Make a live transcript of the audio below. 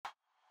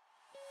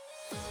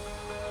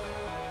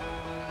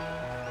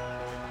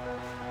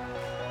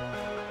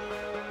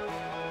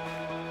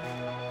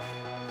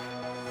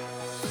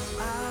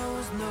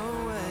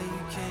no way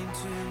you came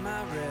to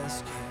my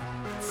rescue.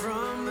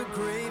 From the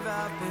grave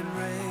I've been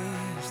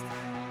raised.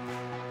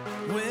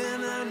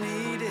 When I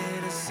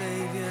needed a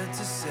savior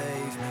to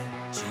save me,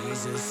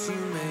 Jesus, you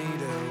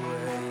made a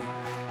way.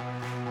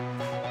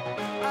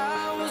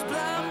 I was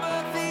blind,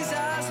 but these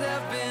eyes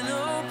have been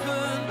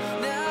opened.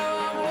 Now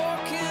I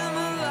walk in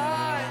the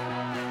light.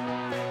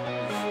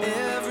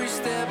 Every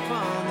step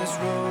on this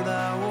road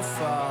I will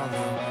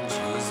follow.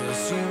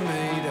 Jesus, you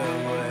made a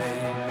way.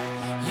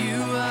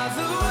 You are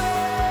the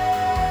way.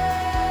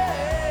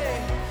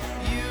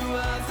 You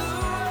are the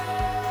way.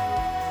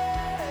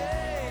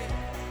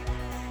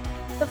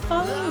 The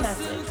following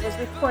message was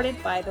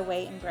recorded by The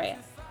Way in Brea.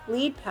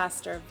 Lead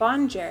pastor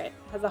Vaughn Jarrett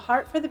has a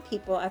heart for the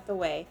people at The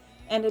Way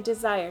and a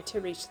desire to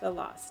reach the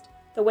lost.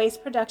 The Way's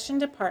production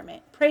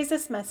department prays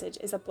this message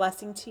is a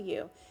blessing to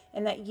you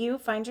and that you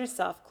find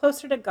yourself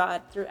closer to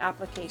God through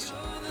application.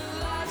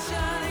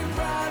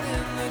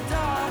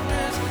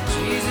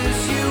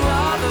 Jesus, you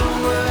are the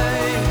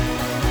way.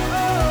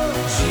 Oh,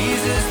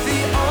 Jesus,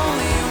 the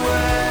only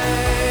way.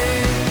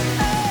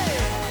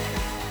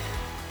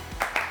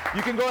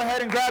 You can go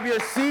ahead and grab your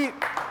seat.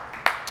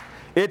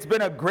 It's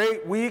been a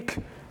great week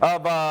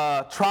of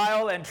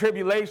trial and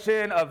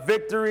tribulation, of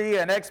victory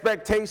and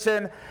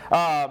expectation.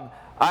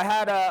 I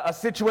had a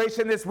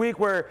situation this week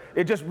where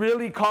it just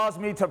really caused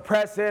me to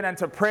press in and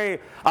to pray.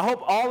 I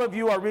hope all of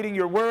you are reading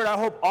your word. I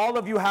hope all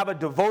of you have a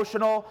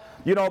devotional.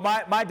 You know,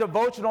 my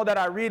devotional that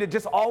I read, it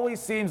just always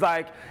seems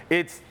like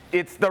it's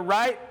the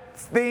right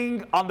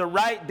thing on the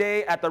right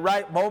day at the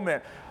right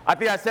moment. I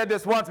think I said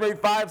this once, maybe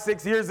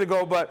 5-6 years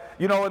ago, but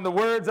you know, in the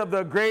words of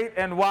the great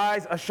and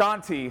wise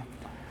Ashanti,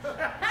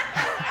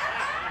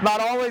 not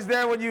always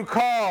there when you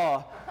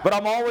call, but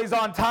I'm always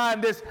on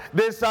time. This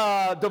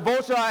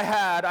devotion I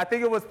had, I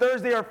think it was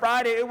Thursday or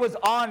Friday, it was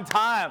on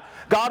time.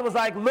 God was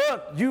like,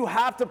 look, you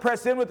have to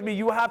press in with me.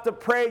 You have to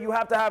pray. You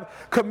have to have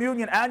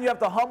communion, and you have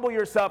to humble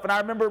yourself. And I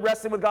remember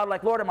wrestling with God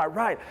like, Lord, am I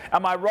right?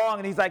 Am I wrong?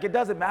 And he's like, it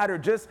doesn't matter.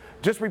 Just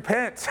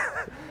repent.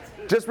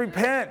 Just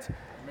repent.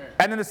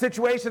 And in the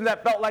situations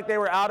that felt like they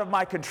were out of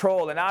my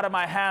control and out of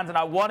my hands, and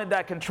I wanted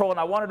that control and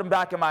I wanted them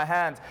back in my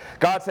hands,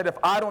 God said, if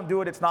I don't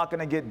do it, it's not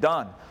going to get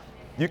done.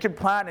 You can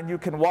plant and you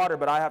can water,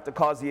 but I have to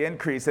cause the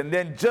increase. And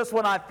then just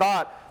when I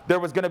thought there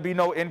was going to be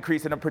no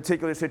increase in a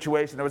particular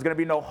situation, there was going to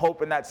be no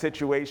hope in that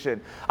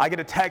situation, I get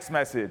a text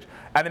message.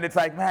 And then it's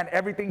like, man,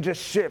 everything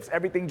just shifts.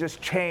 Everything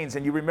just changes.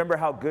 And you remember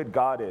how good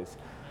God is.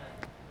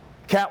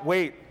 Can't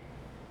wait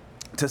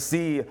to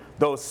see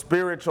those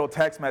spiritual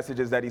text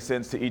messages that he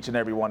sends to each and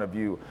every one of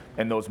you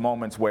in those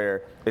moments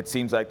where it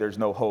seems like there's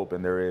no hope,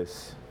 and there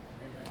is.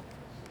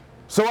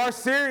 So our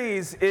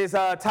series is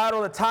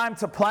titled A Time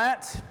to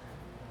Plant.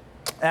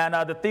 And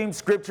the theme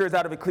scripture is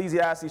out of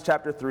Ecclesiastes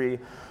chapter 3,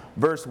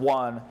 verse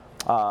 1.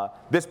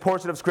 This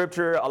portion of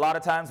scripture, a lot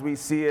of times we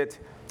see it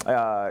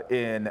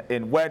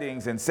in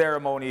weddings and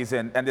ceremonies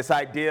and this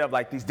idea of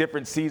like these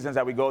different seasons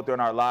that we go through in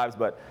our lives.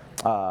 But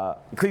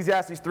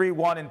Ecclesiastes 3,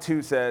 1 and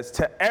 2 says,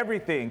 to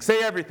everything,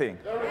 say everything.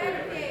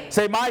 Everything.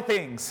 Say my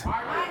things.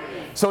 My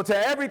things. So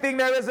to everything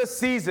there is a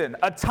season,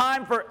 a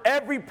time for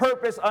every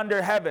purpose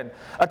under heaven,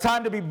 a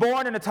time to be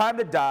born and a time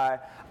to die,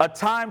 a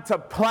time to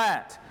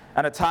plant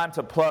and a time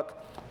to pluck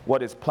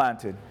what is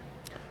planted.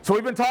 So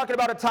we've been talking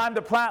about a time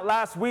to plant.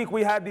 Last week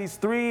we had these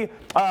three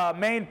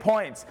main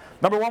points.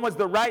 Number one was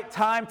the right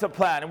time to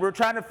plant. And we were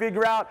trying to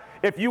figure out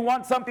if you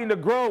want something to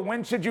grow,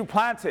 when should you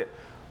plant it,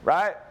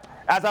 right?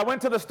 As I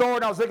went to the store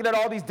and I was looking at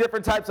all these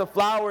different types of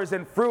flowers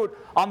and fruit,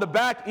 on the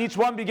back each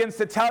one begins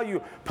to tell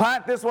you,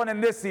 plant this one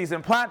in this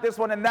season, plant this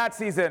one in that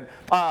season.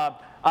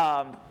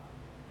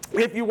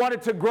 If you want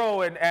it to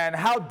grow and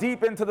how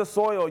deep into the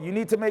soil, you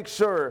need to make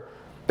sure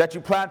that you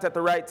plant at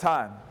the right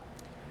time.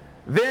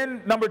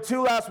 Then number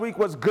 2 last week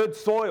was good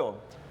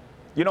soil.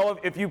 You know,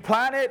 if you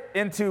plant it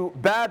into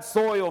bad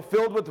soil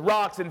filled with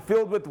rocks and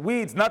filled with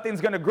weeds,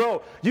 nothing's going to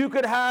grow. You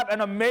could have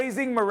an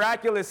amazing,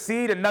 miraculous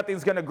seed and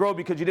nothing's going to grow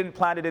because you didn't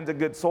plant it into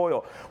good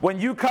soil. When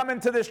you come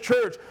into this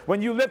church,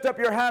 when you lift up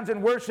your hands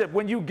in worship,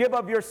 when you give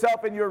of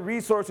yourself and your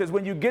resources,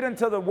 when you get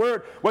into the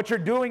Word, what you're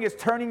doing is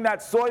turning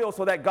that soil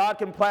so that God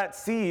can plant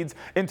seeds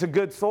into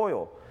good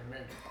soil.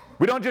 Amen.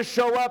 We don't just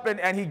show up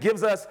and He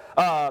gives us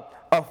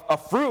a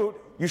fruit.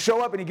 You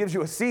show up and He gives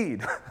you a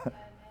seed.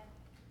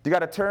 You got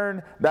to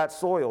turn that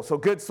soil. So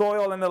good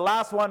soil. And the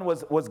last one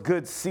was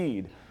good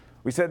seed.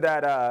 We said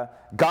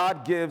that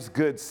God gives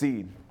good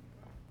seed.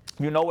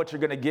 You know what you're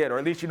going to get, or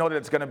at least you know that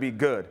it's going to be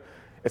good.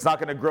 It's not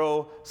going to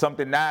grow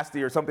something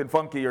nasty or something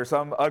funky or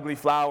some ugly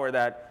flower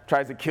that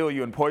tries to kill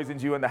you and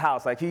poisons you in the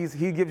house. Like He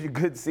gives you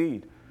good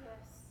seed. Yes.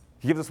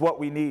 He gives us what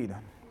we need.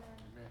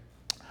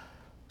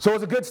 So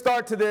it's a good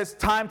start to this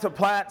Time to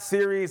Plant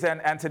series,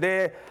 and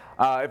today,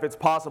 if it's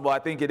possible, I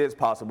think it is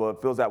possible.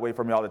 It feels that way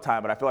for me all the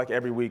time, but I feel like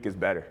every week is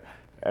better.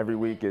 Every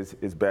week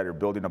is better,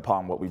 building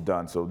upon what we've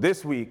done. So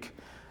this week,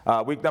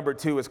 week number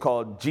 2 is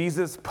called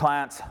Jesus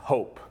Plants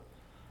Hope.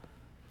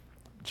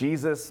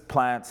 Jesus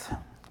Plants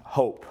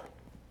Hope.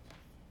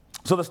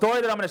 So the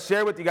story that I'm going to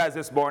share with you guys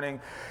this morning,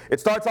 it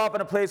starts off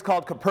in a place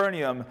called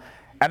Capernaum,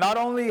 And not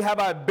only have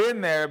I been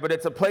there, but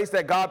it's a place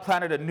that God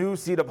planted a new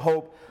seed of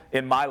hope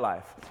in my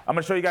life. I'm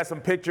going to show you guys some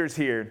pictures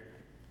here.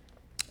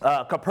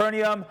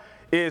 Capernaum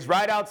is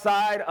right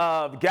outside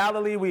of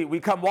Galilee. We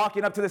come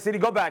walking up to the city.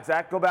 Go back,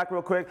 Zach. Go back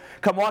real quick.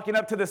 Come walking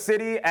up to the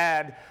city,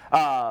 and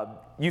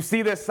you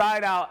see this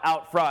sign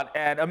out front.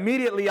 And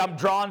immediately I'm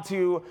drawn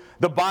to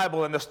the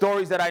Bible and the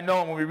stories that I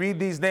know. And when we read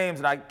these names,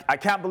 and I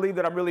can't believe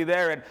that I'm really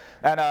there.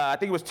 And I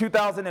think it was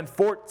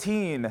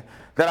 2014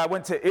 that I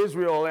went to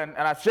Israel. And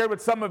I've shared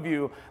with some of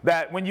you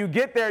that when you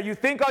get there, you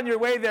think on your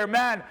way there,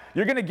 man,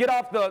 you're going to get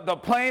off the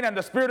plane and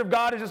the Spirit of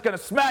God is just going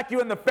to smack you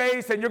in the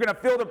face and you're going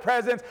to feel the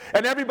presence.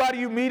 And everybody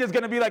you meet is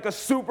going to be like a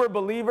super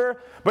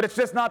believer. But it's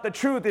just not the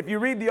truth. If you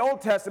read the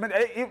Old Testament,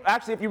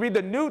 actually, if you read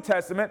the New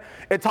Testament,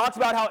 it talks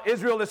about how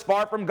Israel is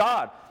far from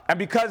God. And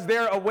because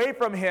they're away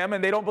from him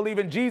and they don't believe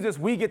in Jesus,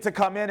 we get to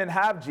come in and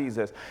have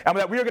Jesus. And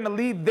that we are going to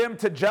lead them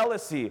to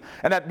jealousy.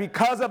 And that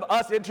because of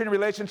us entering a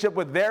relationship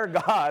with their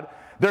God,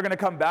 they're going to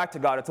come back to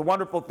God. It's a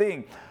wonderful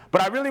thing.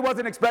 But I really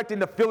wasn't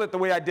expecting to feel it the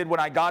way I did when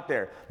I got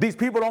there. These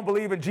people don't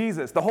believe in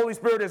Jesus. The Holy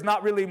Spirit is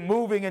not really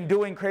moving and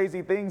doing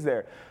crazy things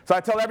there. So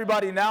I tell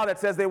everybody now that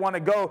says they want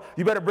to go,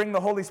 you better bring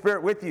the Holy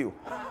Spirit with you.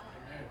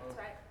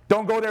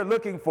 Don't go there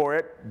looking for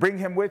it. Bring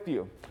him with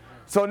you.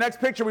 So next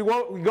picture, we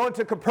go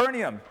into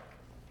Capernaum.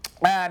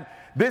 And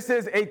this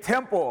is a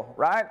temple,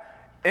 right?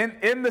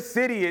 In the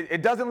city,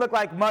 it doesn't look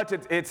like much.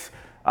 It's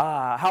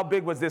how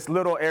big was this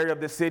little area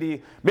of the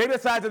city? Maybe the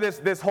size of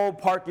this whole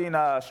parking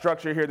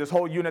structure here, this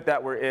whole unit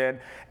that we're in.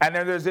 And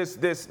then there's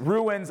this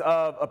ruins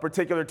of a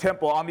particular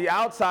temple. On the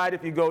outside,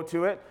 if you go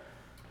to it,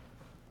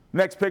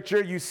 next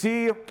picture, you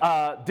see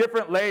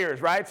different layers,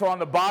 right? So on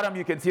the bottom,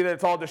 you can see that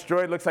it's all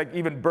destroyed. It looks like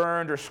even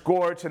burned or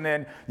scorched. And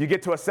then you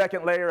get to a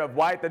second layer of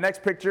white. The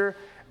next picture,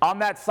 on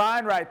that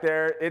sign right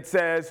there, it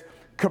says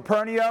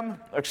Capernaum,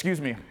 it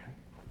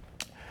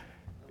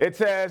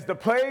says the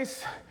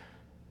place,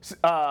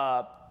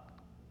 the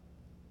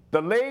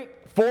late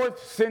 4th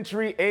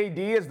century AD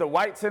is the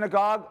white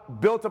synagogue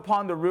built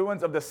upon the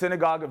ruins of the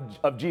synagogue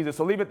of Jesus.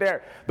 So leave it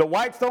there. The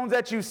white stones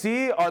that you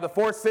see are the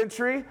 4th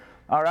century.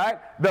 All right.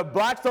 The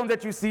black stones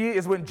that you see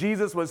is when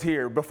Jesus was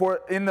here,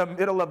 before, in the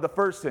middle of the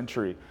 1st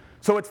century.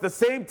 So it's the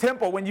same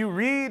temple. When you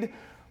read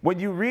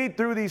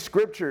through these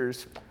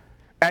scriptures,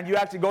 and you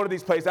actually go to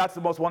these places, that's the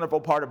most wonderful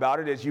part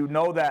about it, is you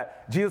know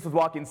that Jesus was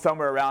walking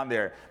somewhere around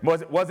there.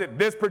 Was it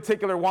this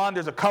particular one?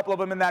 There's a couple of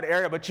them in that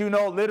area, but you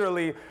know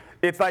literally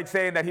it's like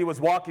saying that he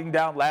was walking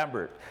down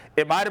Lambert.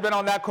 It might have been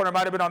on that corner, it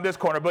might have been on this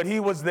corner, but he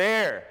was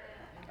there.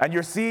 And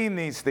you're seeing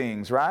these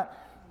things, right?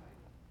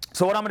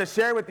 So what I'm going to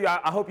share with you,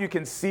 I hope you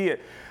can see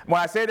it.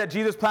 When I say that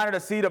Jesus planted a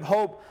seed of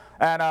hope,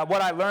 and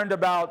what I learned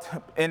about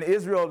in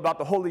Israel about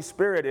the Holy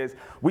Spirit is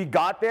we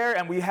got there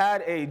and we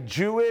had a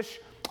Jewish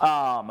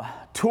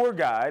tour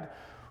guide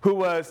who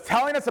was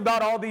telling us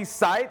about all these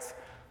sites,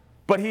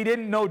 but he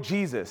didn't know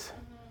Jesus.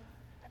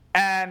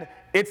 And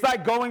it's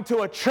like going to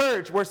a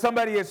church where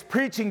somebody is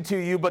preaching to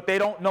you, but they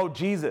don't know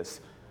Jesus.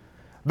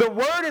 The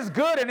word is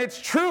good and it's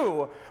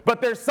true,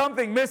 but there's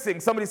something missing.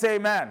 Somebody say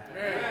amen.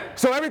 Amen.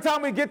 So every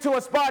time we get to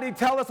a spot, he'd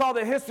tell us all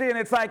the history, and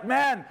it's like,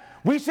 man,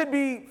 we should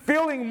be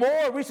feeling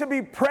more. We should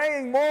be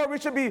praying more. We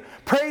should be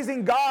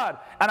praising God.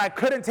 And I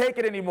couldn't take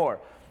it anymore.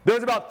 There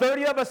was about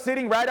 30 of us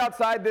sitting right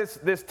outside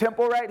this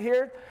temple right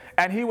here,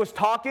 and he was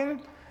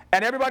talking,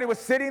 and everybody was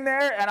sitting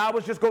there, and I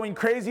was just going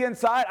crazy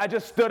inside. I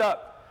just stood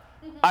up.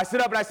 I stood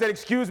up and I said,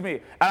 excuse me,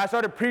 and I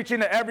started preaching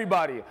to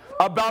everybody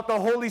about the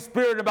Holy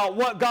Spirit, about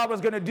what God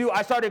was going to do.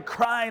 I started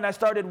crying. I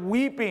started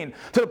weeping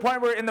to the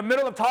point where in the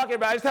middle of talking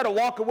about it, I just had to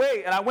walk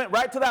away, and I went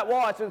right to that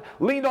wall. I just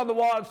leaned on the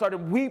wall and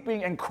started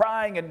weeping and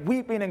crying and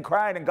weeping and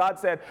crying, and God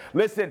said,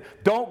 listen,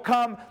 don't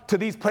come to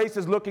these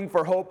places looking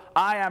for hope.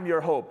 I am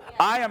your hope.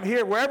 I am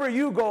here. Wherever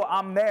you go,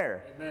 I'm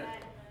there. Amen.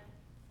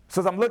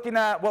 So as I'm looking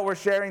at what we're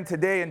sharing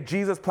today and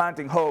Jesus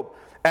planting hope,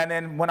 and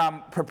then when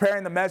I'm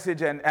preparing the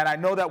message, and I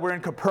know that we're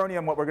in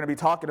Capernaum, what we're going to be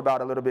talking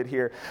about a little bit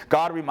here,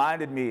 God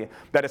reminded me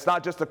that it's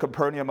not just the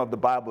Capernaum of the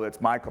Bible,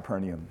 it's my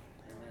Capernaum.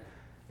 Amen.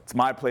 It's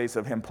my place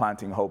of him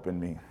planting hope in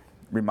me,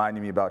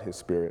 reminding me about his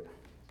Spirit.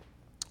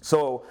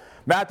 So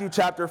Matthew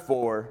chapter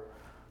 4,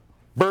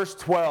 verse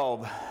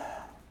 12. If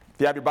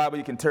you have your Bible,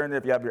 you can turn there.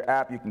 If you have your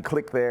app, you can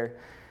click there.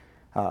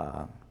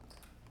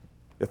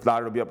 If not,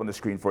 it'll be up on the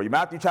screen for you.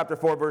 Matthew chapter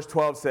 4, verse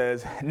 12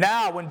 says,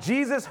 "Now when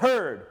Jesus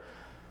heard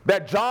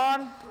that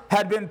John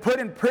had been put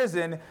in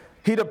prison,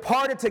 he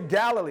departed to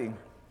Galilee.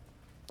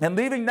 And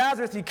leaving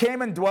Nazareth, he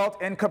came and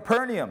dwelt in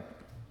Capernaum,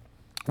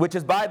 which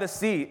is by the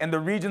sea, in the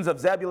regions of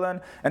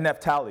Zebulun and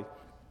Naphtali,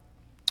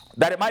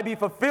 that it might be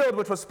fulfilled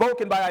which was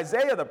spoken by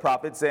Isaiah the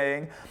prophet,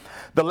 saying,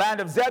 the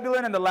land of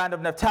Zebulun and the land of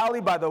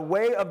Naphtali, by the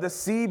way of the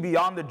sea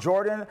beyond the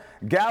Jordan,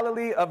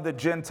 Galilee of the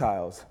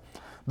Gentiles.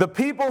 The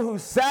people who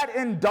sat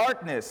in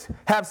darkness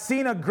have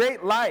seen a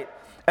great light,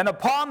 and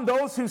upon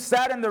those who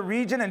sat in the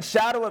region and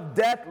shadow of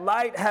death,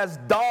 light has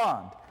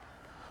dawned."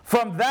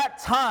 From that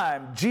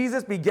time,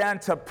 Jesus began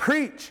to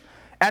preach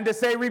and to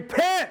say,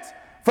 "Repent,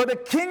 for the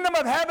kingdom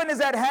of heaven is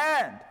at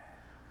hand."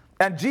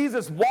 And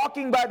Jesus,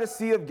 walking by the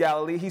Sea of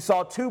Galilee, he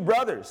saw two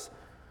brothers,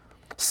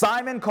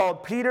 Simon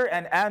called Peter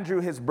and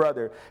Andrew his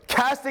brother,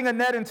 casting a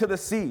net into the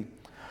sea,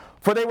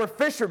 for they were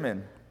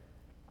fishermen.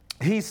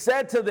 He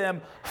said to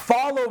them,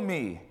 "Follow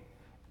me,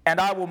 and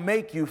I will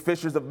make you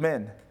fishers of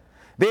men."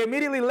 They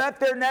immediately left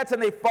their nets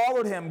and they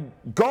followed him.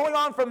 Going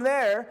on from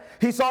there,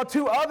 he saw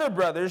two other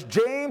brothers,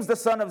 James the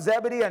son of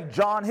Zebedee and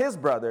John his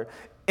brother,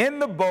 in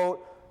the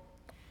boat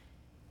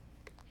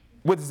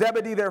with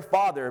Zebedee their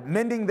father,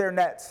 mending their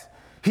nets.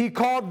 He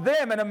called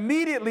them, and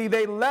immediately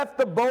they left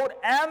the boat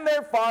and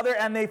their father,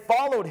 and they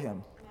followed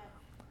him.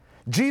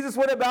 Jesus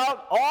went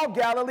about all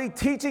Galilee,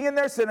 teaching in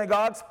their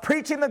synagogues,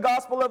 preaching the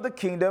gospel of the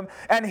kingdom,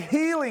 and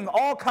healing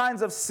all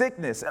kinds of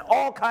sickness and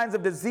all kinds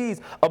of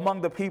disease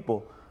among the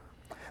people.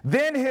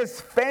 Then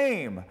his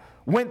fame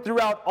went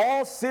throughout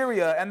all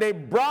Syria, and they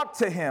brought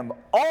to him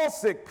all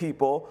sick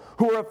people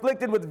who were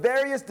afflicted with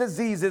various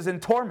diseases and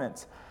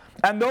torments,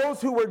 and those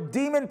who were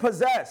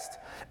demon-possessed,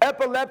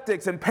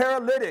 epileptics and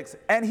paralytics,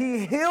 and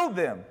he healed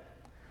them.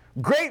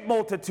 Great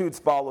multitudes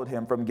followed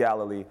him from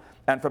Galilee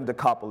and from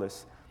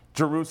Decapolis,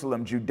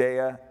 Jerusalem,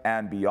 Judea,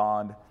 and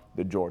beyond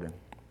the Jordan.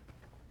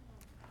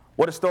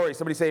 What a story.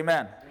 Somebody say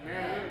amen.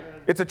 Amen.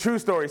 It's a true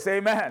story. Say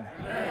amen.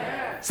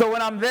 Amen. So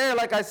when I'm there,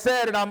 like I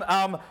said, and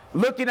I'm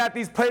looking at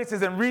these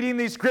places and reading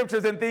these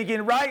scriptures and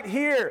thinking, right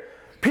here,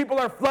 people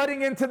are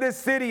flooding into this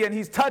city and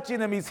he's touching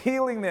them, he's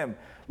healing them.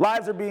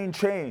 Lives are being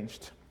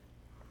changed.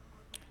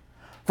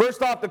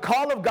 First off, the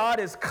call of God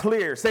is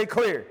clear. Say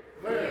clear.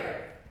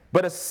 Clear.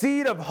 But a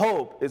seed of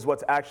hope is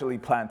what's actually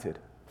planted.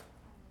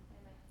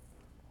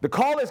 The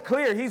call is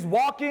clear. He's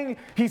walking,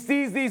 he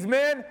sees these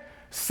men.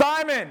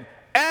 Simon,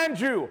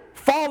 Andrew,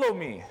 follow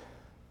me.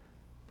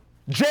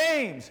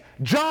 James,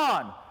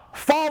 John,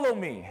 follow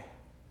me.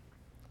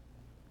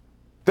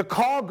 The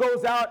call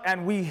goes out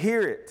and we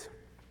hear it.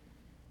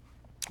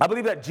 I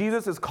believe that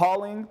Jesus is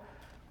calling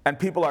and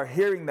people are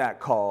hearing that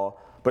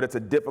call, but it's a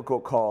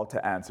difficult call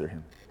to answer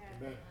him.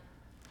 Amen.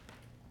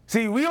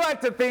 See, we like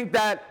to think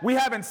that we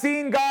haven't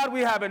seen God,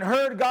 we haven't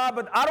heard God,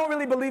 but I don't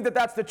really believe that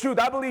that's the truth.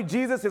 I believe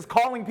Jesus is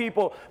calling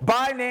people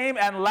by name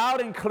and loud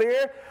and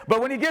clear,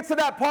 but when he gets to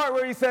that part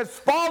where he says,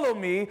 "Follow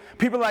me,"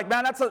 people are like,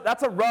 man,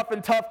 that's a rough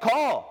and tough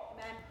call.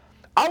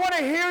 I want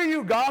to hear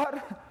you,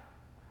 God.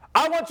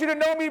 I want you to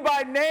know me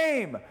by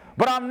name,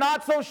 but I'm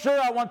not so sure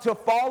I want to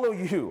follow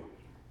you.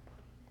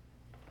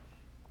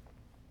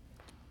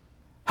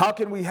 How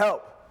can we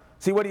help?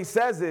 See, what he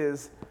says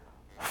is,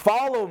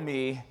 follow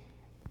me,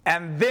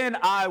 and then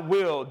I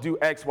will do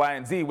X, Y,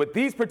 and Z. With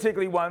these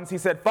particular ones, he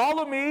said,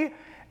 follow me,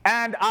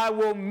 and I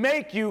will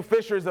make you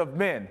fishers of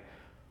men.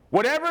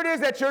 Whatever it is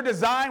that you're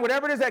designed,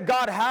 whatever it is that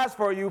God has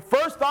for you,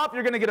 first off,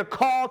 you're going to get a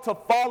call to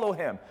follow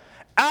him.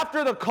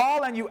 After the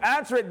call and you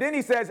answer it, then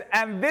he says,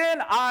 and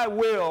then I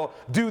will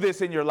do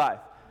this in your life.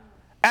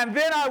 And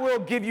then I will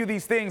give you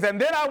these things. And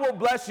then I will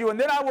bless you. And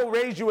then I will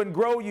raise you and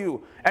grow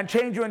you and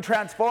change you and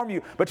transform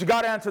you. But you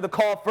got to answer the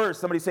call first.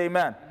 Somebody say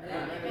amen.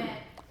 Amen.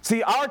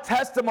 See, our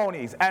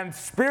testimonies and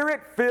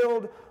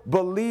spirit-filled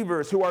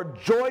believers who are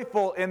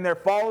joyful in their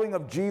following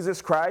of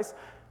Jesus Christ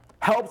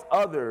helps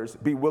others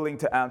be willing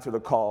to answer the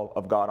call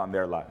of God on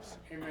their lives.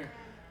 Amen.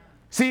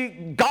 See,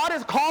 God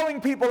is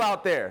calling people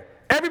out there.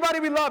 Everybody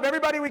we love,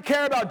 everybody we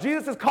care about,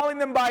 Jesus is calling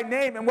them by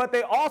name. And what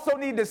they also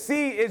need to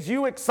see is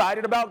you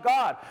excited about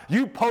God,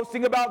 you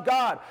posting about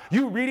God,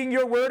 you reading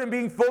your word and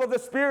being full of the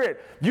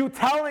Spirit, you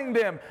telling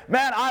them,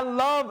 man, I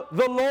love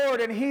the Lord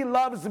and he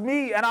loves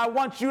me and I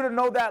want you to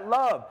know that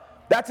love.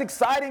 That's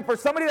exciting for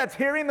somebody that's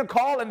hearing the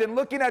call and then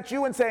looking at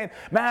you and saying,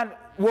 man,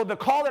 will the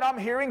call that I'm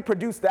hearing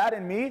produce that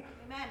in me?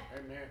 Amen.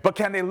 But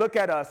can they look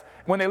at us?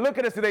 When they look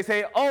at us, do they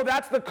say, oh,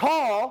 that's the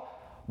call,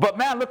 but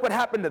man, look what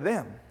happened to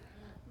them.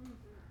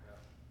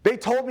 They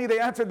told me they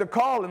answered the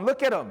call, and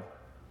look at them.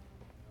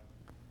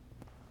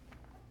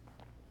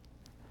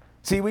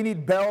 See, we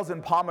need bells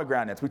and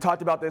pomegranates. We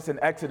talked about this in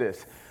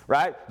Exodus,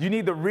 right? You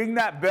need to ring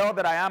that bell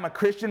that I am a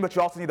Christian, but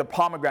you also need the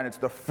pomegranates,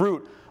 the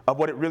fruit of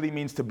what it really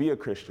means to be a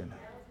Christian.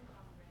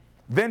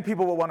 Then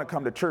people will want to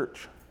come to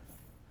church.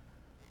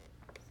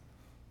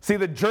 See,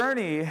 the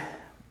journey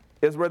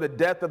is where the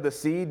death of the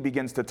seed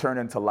begins to turn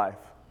into life.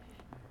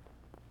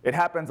 It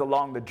happens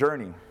along the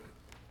journey.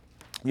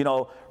 You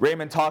know,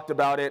 Raymond talked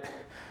about it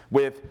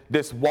with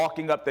this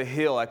walking up the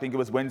hill. I think it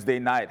was Wednesday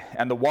night,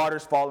 and the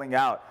water's falling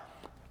out,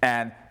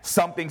 and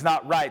something's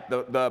not right.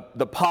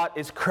 The pot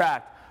is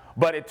cracked,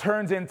 but it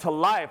turns into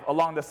life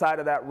along the side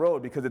of that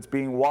road because it's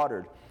being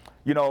watered.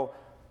 You know,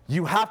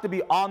 you have to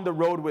be on the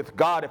road with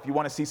God if you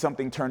want to see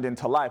something turned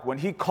into life. When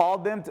he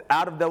called them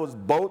out of those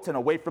boats and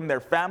away from their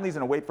families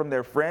and away from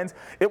their friends,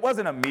 it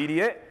wasn't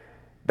immediate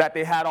that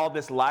they had all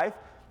this life.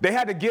 They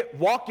had to get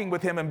walking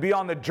with him and be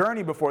on the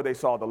journey before they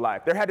saw the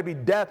life. There had to be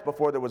death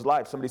before there was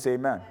life. Somebody say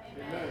amen.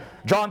 Amen.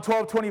 John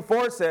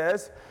 12:24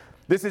 says,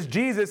 this is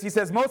Jesus. He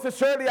says, most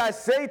assuredly I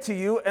say to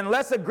you,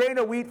 unless a grain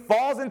of wheat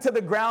falls into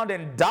the ground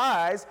and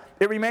dies,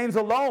 it remains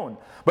alone.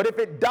 But if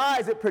it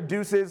dies, it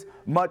produces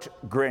much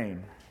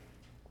grain.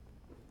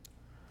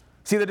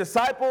 See, the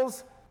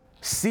disciples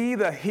see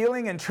the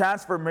healing and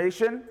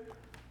transformation,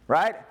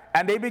 right?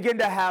 And they begin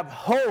to have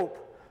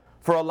hope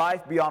for a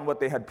life beyond what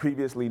they had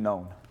previously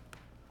known.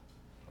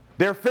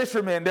 They're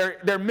fishermen.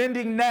 They're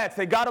mending nets.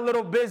 They got a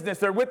little business.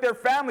 They're with their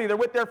family. They're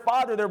with their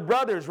father, their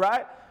brothers,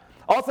 right?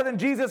 All of a sudden,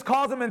 Jesus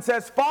calls them and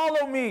says,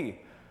 follow me.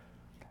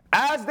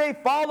 As they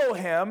follow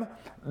him,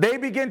 they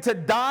begin to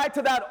die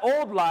to that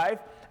old life,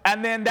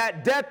 and then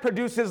that death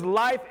produces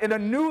life in a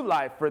new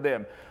life for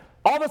them.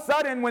 All of a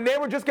sudden, when they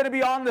were just going to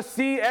be on the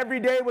sea every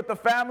day with the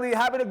family,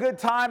 having a good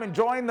time,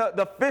 enjoying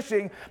the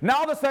fishing, now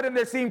all of a sudden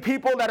they're seeing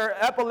people that are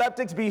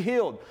epileptics be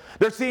healed.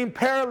 They're seeing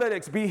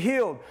paralytics be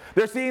healed.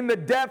 They're seeing the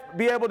deaf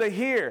be able to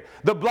hear,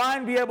 the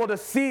blind be able to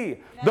see,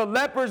 the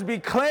lepers be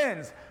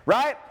cleansed,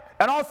 right?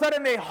 And all of a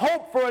sudden they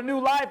hope for a new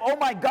life. Oh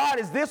my God,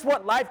 is this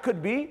what life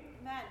could be?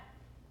 Amen.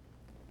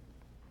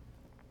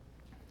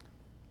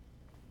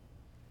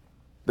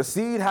 The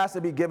seed has to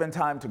be given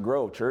time to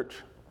grow, church.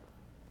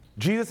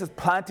 Jesus is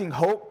planting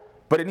hope,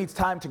 but it needs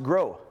time to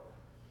grow.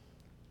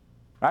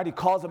 Right? He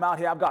calls them out,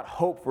 hey, I've got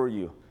hope for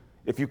you.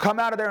 If you come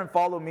out of there and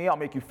follow me, I'll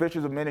make you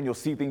fishers of men, and you'll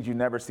see things you've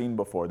never seen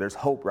before. There's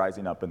hope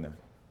rising up in them.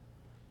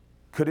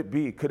 Could it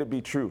be? Could it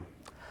be true?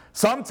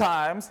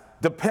 Sometimes,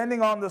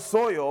 depending on the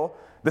soil,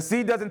 the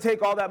seed doesn't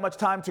take all that much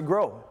time to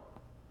grow.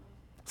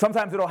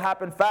 Sometimes it'll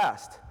happen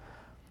fast.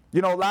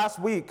 You know, last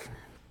week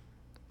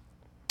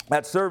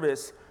at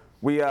service,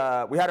 we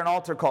had an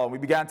altar call, and we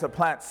began to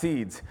plant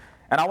seeds.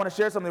 And I want to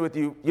share something with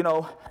you. You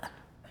know,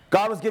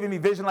 God was giving me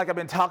vision like I've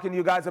been talking to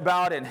you guys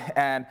about.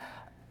 And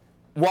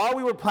while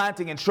we were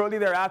planting and shortly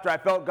thereafter, I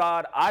felt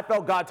God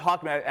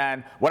talking to me.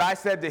 And what I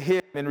said to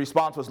him in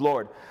response was,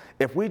 Lord,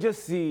 if we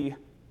just see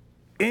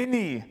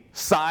any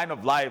sign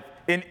of life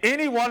in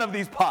any one of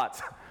these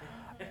pots,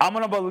 I'm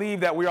going to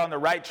believe that we're on the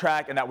right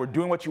track and that we're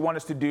doing what you want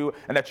us to do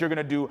and that you're going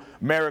to do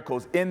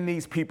miracles in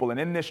these people and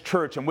in this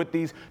church and with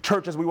these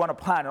churches we want to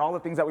plant and all the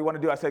things that we want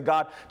to do. I said,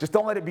 God, just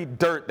don't let it be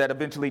dirt that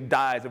eventually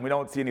dies and we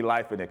don't see any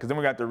life in it, because then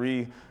we're going to have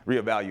to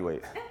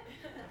reevaluate.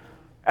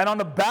 And on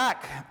the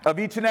back of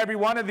each and every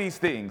one of these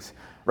things,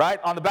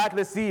 right, on the back of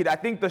the seed, I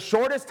think the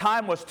shortest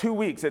time was 2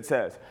 weeks, it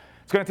says.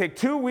 It's going to take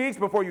 2 weeks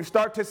before you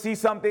start to see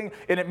something,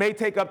 and it may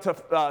take up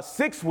to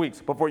 6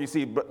 weeks before you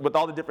see, with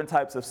all the different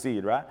types of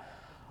seed, right?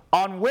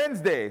 On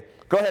Wednesday,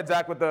 go ahead,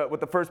 Zach, with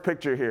the first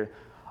picture here.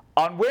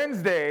 On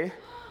Wednesday,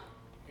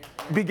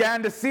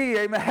 began to see,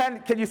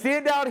 amen. Can you see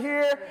it down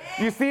here?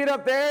 You see it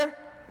up there?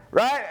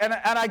 Right? And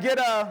I get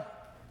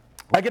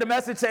a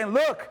message saying,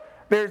 look,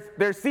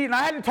 there's seed. And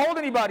I hadn't told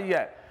anybody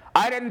yet.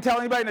 I didn't tell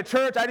anybody in the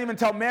church. I didn't even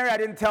tell Mary. I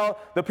didn't tell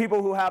the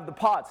people who have the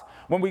pots.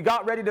 When we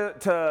got ready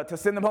to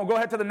send them home, go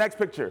ahead to the next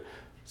picture.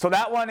 So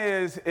that one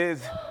is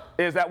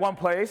at one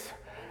place.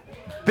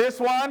 This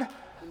one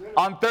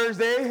on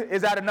Thursday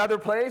is at another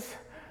place.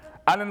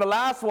 And then the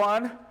last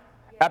one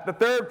at the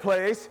third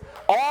place.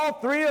 All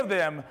three of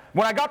them,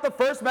 when I got the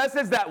first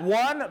message that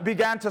one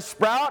began to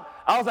sprout,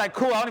 I was like,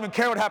 cool, I don't even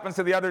care what happens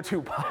to the other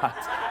two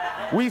pots.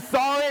 We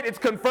saw it, it's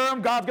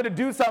confirmed, God's going to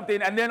do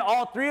something. And then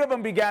all three of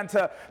them began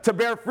to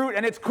bear fruit,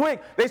 and it's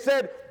quick. They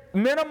said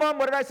minimum,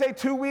 what did I say,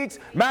 2 weeks?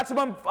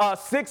 Maximum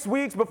 6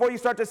 weeks before you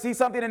start to see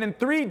something. And in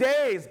 3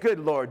 days, good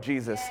Lord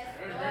Jesus.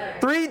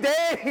 3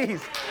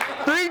 days.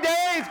 3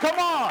 days, come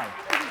on.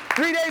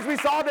 3 days we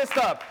saw this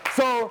stuff.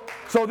 So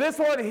this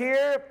one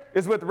here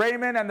is with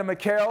Raymond and the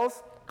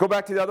McHales. Go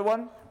back to the other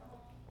one.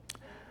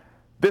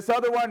 This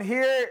other one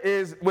here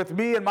is with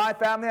me and my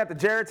family at the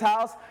Jarrett's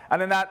house.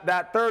 And then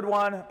that third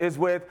one is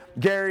with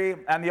Gary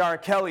and the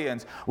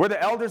Arkellians. We're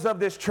the elders of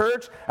this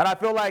church. And I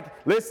feel like,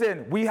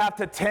 listen, we have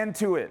to tend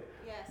to it.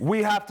 Yes.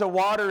 We have to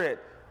water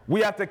it.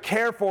 We have to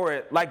care for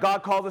it like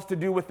God calls us to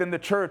do within the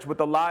church with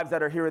the lives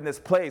that are here in this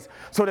place.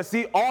 So to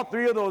see all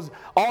three of those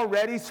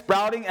already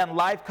sprouting and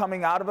life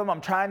coming out of them,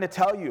 I'm trying to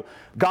tell you,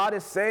 God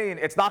is saying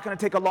it's not going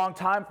to take a long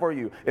time for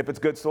you if it's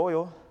good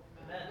soil.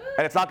 Amen.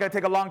 And it's not going to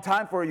take a long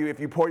time for you if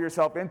you pour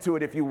yourself into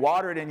it, if you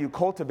water it and you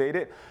cultivate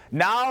it.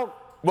 Now,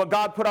 what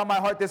God put on my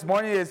heart this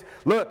morning is,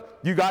 look,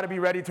 you got to be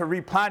ready to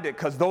replant it,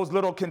 because those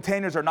little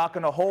containers are not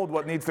going to hold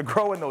what needs to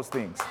grow in those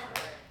things.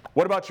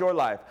 What about your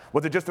life?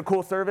 Was it just a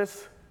cool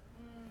service?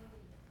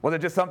 Was it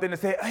just something to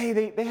say, hey,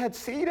 they had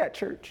seed at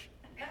church.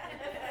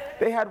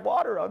 They had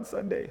water on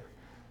Sunday.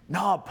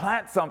 No,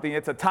 plant something.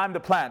 It's a time to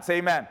plant. Say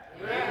amen.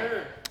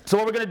 Amen. So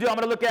what we're going to do, I'm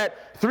going to look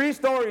at 3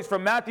 stories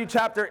from Matthew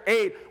chapter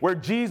 8 where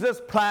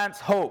Jesus plants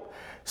hope.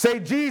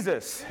 Say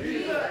Jesus.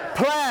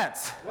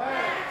 Plants.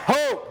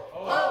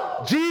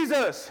 Hope.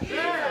 Jesus.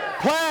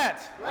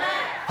 Plants.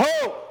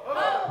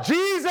 Hope.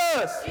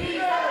 Jesus.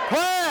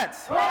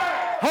 Plants.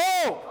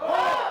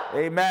 Hope.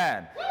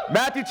 Amen.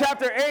 Matthew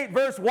chapter 8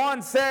 verse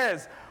 1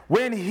 says,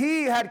 when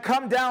he had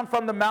come down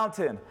from the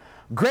mountain,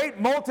 great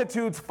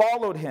multitudes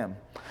followed him.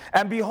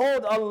 And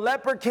behold, a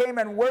leper came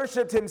and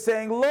worshipped him,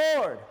 saying,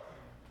 Lord,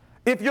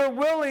 if you're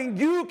willing,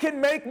 you can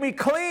make me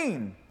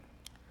clean.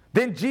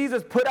 Then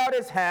Jesus put out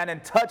his hand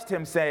and touched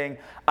him, saying,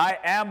 I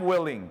am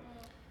willing.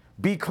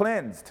 Be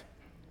cleansed.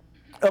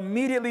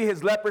 Immediately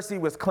his leprosy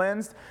was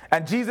cleansed,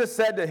 and Jesus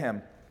said to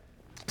him,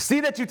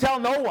 see that you tell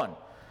no one,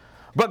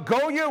 but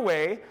go your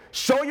way,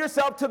 show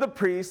yourself to the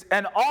priest,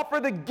 and offer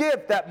the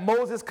gift that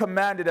Moses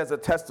commanded as a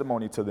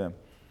testimony to them.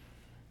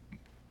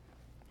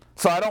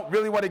 So I don't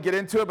really want to get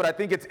into it, but I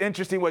think it's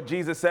interesting what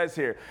Jesus says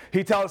here.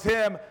 He tells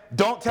him,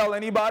 don't tell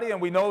anybody,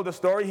 and we know the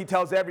story. He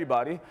tells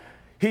everybody.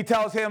 He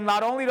tells him,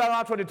 not only do I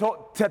not want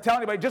to tell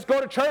anybody, just go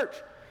to church.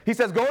 He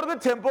says, go to the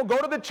temple, go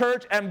to the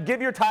church, and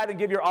give your tithe and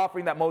give your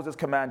offering that Moses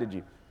commanded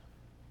you.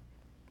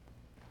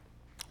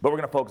 But we're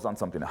going to focus on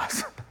something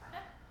else.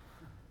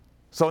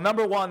 So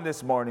number one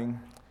this morning,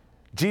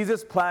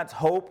 Jesus plants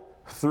hope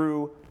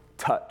through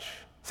touch.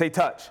 Say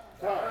touch.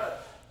 Touch.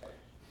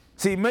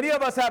 See, many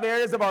of us have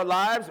areas of our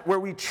lives where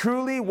we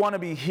truly want to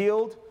be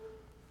healed.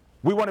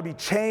 We want to be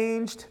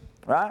changed,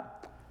 right?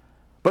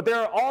 But there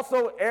are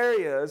also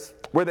areas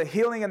where the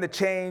healing and the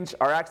change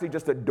are actually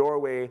just a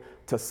doorway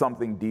to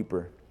something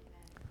deeper.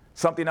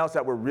 Something else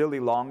that we're really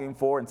longing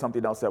for and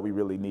something else that we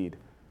really need.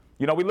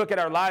 You know, we look at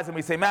our lives and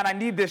we say, man, I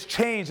need this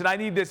change and I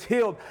need this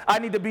healed. I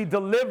need to be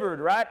delivered,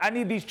 right? I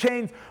need these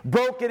chains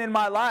broken in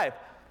my life.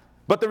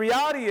 But the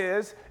reality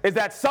is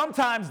that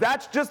sometimes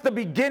that's just the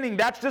beginning.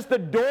 That's just the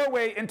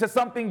doorway into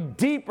something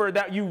deeper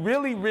that you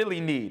really, really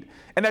need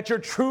and that you're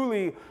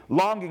truly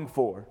longing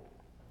for.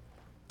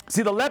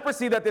 See, the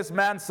leprosy that this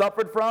man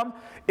suffered from,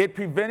 it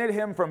prevented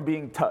him from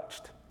being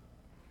touched.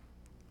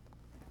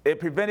 It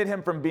prevented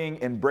him from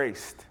being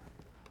embraced,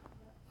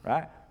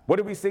 right? What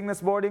did we sing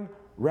this morning?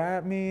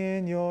 Wrap me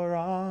in your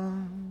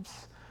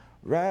arms,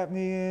 wrap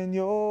me in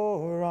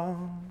your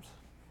arms,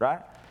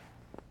 right?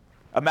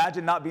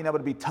 Imagine not being able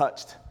to be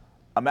touched.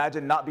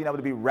 Imagine not being able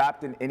to be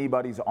wrapped in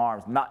anybody's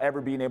arms, not ever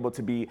being able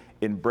to be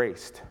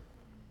embraced.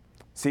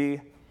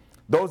 See,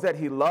 those that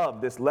he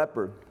loved, this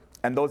leper,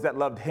 and those that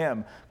loved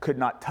him could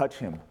not touch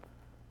him.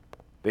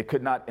 They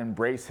could not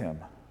embrace him.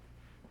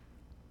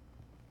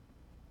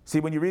 See,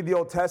 when you read the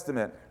Old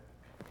Testament,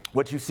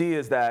 what you see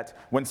is that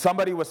when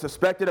somebody was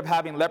suspected of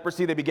having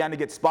leprosy, they began to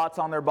get spots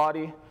on their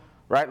body,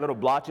 right? Little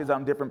blotches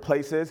on different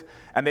places.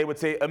 And they would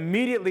say,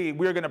 immediately,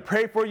 we're going to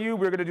pray for you.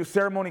 We're going to do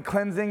ceremony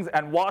cleansings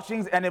and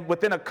washings. And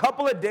within a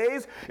couple of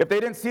days, if they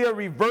didn't see a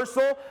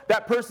reversal,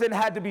 that person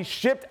had to be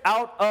shipped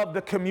out of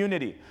the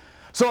community.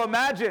 So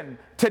imagine,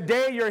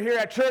 today you're here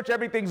at church,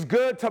 everything's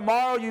good.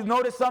 Tomorrow you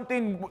notice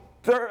something.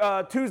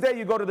 Tuesday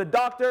you go to the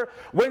doctor.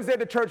 Wednesday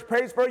the church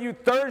prays for you.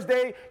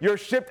 Thursday you're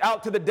shipped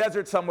out to the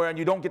desert somewhere and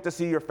you don't get to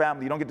see your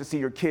family. You don't get to see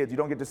your kids. You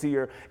don't get to see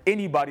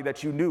anybody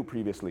that you knew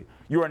previously.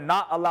 You are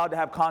not allowed to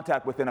have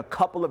contact within a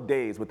couple of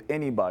days with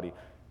anybody,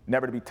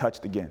 never to be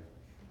touched again.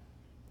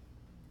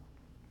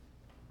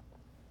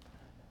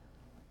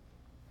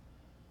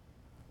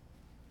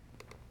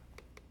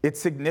 It's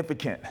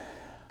significant.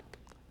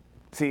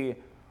 See,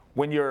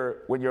 when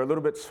you're a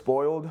little bit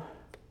spoiled,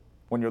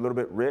 when you're a little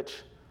bit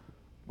rich,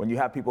 when you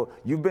have people,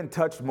 you've been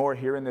touched more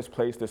here in this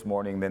place this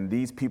morning than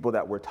these people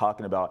that we're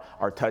talking about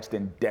are touched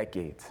in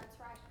decades. That's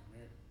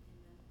right.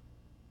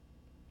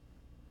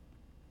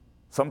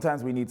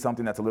 Sometimes we need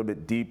something that's a little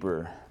bit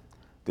deeper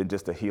than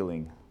just a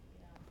healing,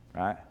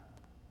 right?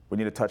 We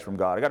need a touch from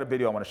God. I got a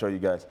video I want to show you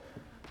guys.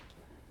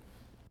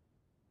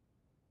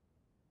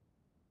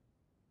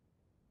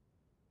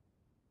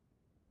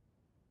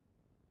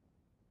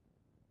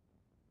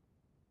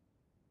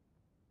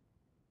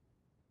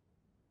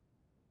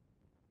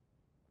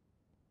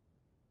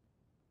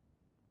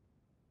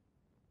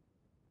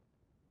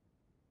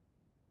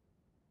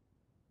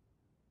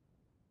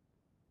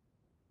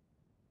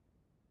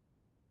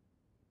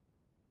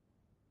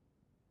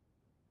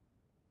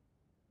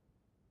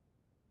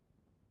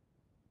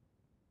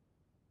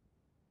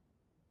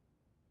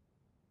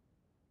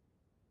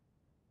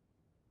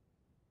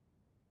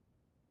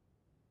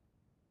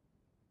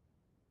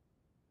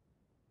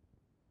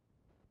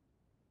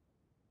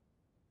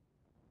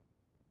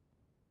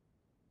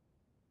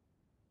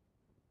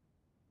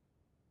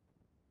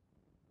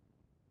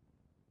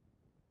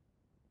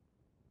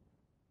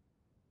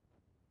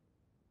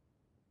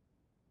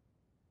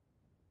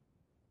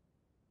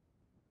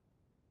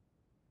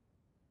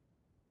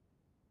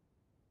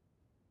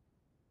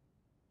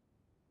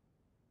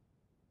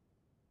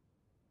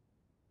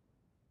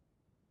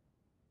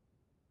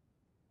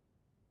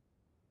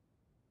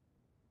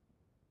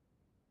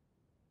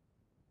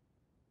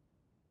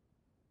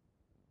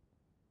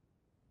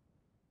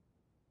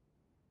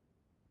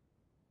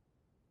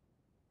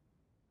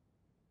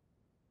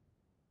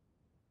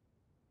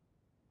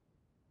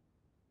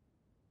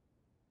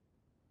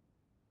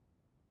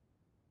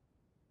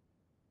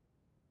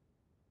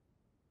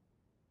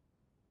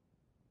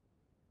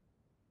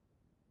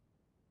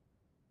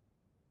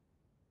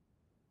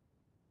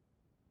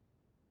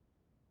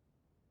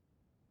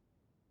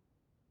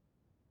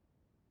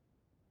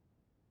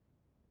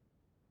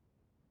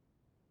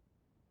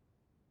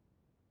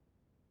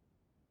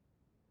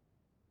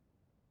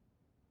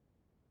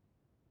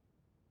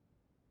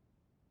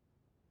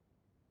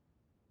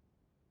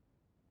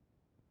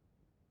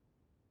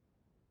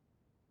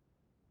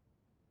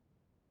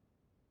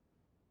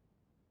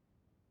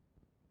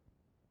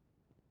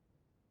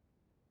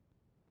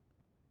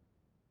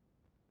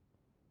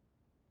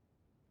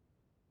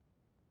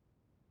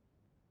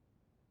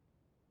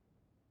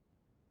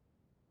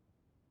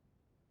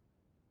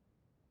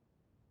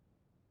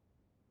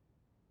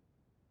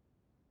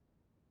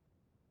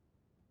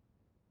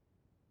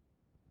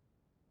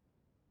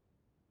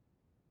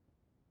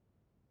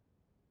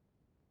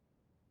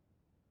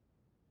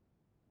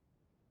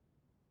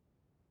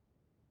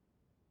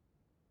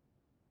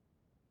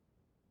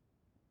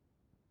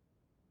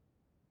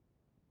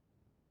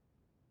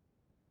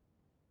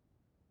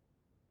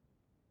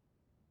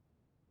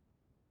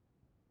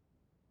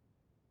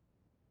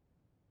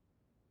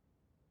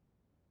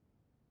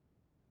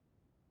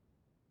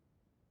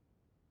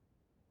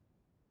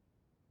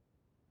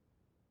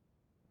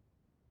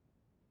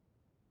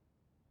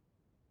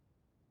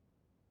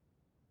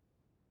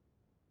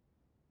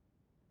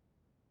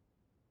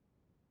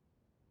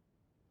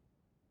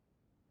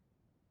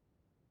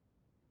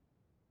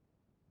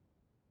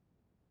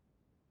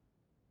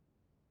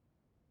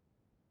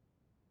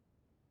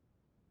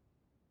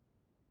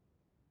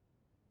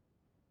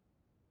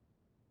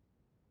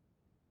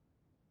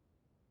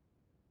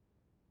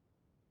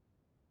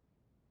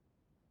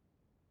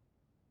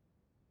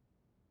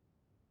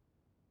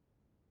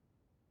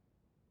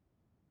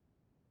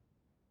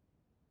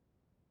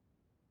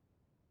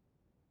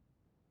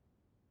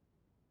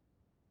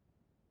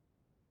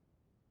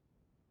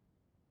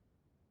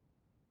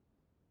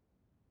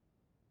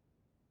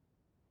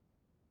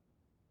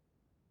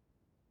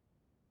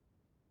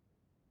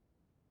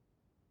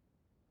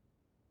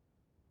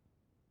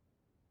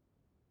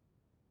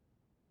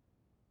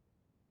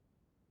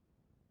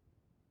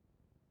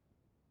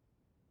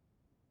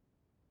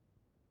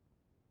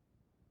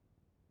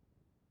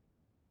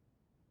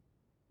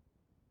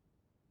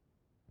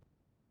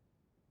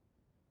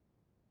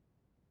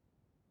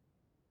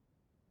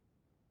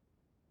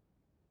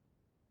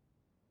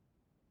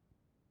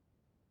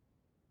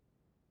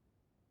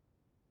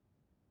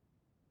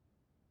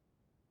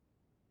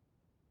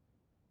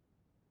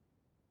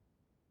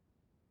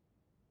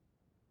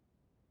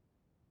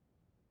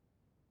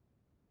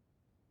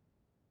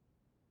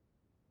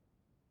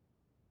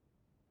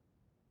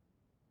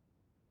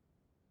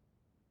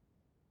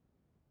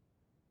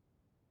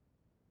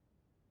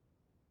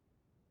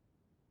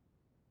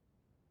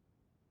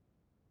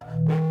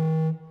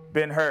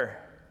 Ben-Hur?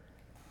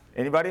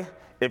 Anybody?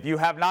 If you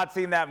have not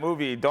seen that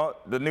movie,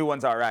 the new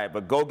one's all right,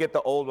 but go get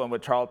the old one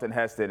with Charlton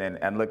Heston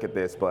and look at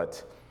this.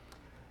 But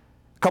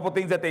a couple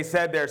things that they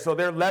said there. So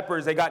they're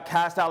lepers. They got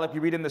cast out. Like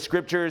you read in the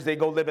scriptures, they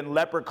go live in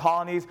leper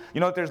colonies.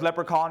 You know that there's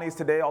leper colonies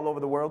today all over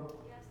the world?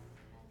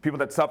 People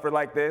that suffer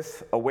like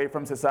this, away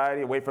from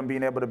society, away from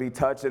being able to be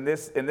touched. In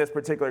this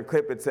particular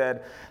clip, it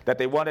said that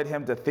they wanted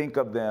him to think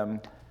of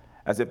them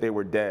as if they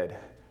were dead.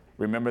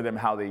 Remember them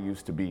how they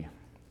used to be.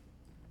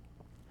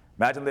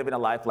 Imagine living a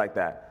life like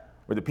that,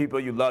 where the people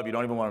you love, you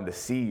don't even want them to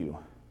see you,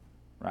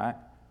 right?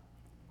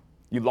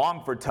 You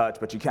long for touch,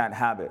 but you can't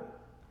have it.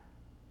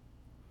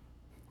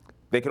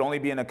 They could only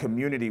be in a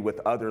community with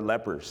other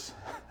lepers.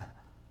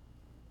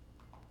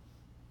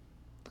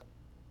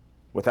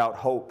 Without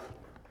hope.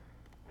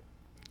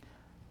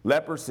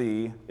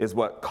 Leprosy is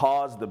what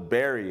caused the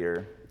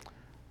barrier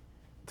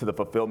to the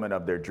fulfillment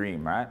of their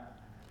dream, right?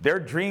 Their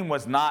dream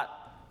was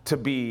not to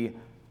be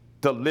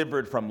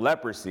delivered from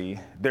leprosy.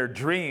 Their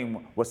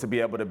dream was to be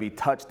able to be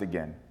touched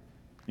again.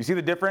 You see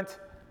the difference?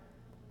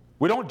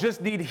 We don't just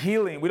need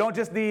healing. We don't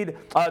just need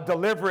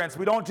deliverance.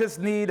 We don't just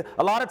need,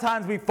 a lot of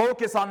times we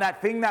focus on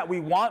that thing that we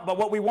want, but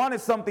what we want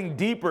is something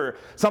deeper,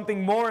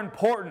 something more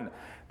important.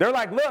 They're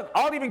like, look,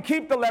 I'll even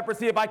keep the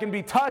leprosy if I can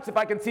be touched, if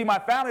I can see my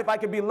family, if I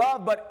can be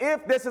loved. But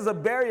if this is a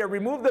barrier,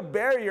 remove the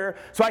barrier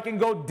so I can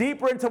go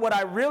deeper into what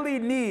I really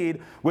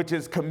need, which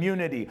is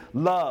community,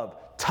 love,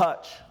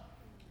 touch,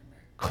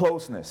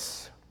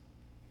 closeness.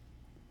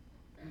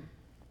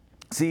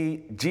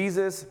 See,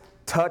 Jesus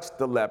touched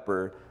the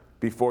leper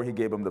before he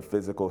gave him the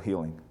physical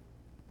healing.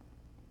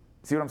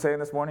 See what I'm saying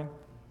this morning?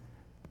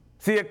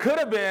 See, it could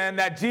have been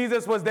that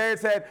Jesus was there and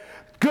said,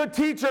 good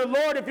teacher,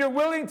 Lord, if you're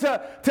willing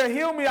to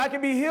heal me, I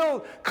can be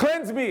healed.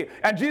 Cleanse me.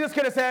 And Jesus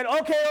could have said,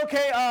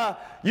 okay,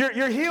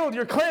 you're healed,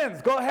 you're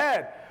cleansed, go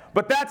ahead.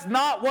 But that's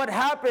not what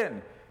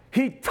happened.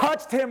 He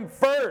touched him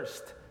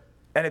first.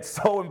 And it's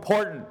so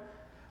important.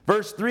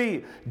 Verse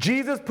 3,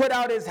 Jesus put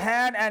out his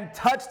hand and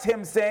touched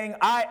him, saying,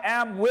 I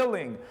am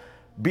willing,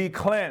 be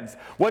cleansed.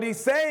 What he's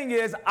saying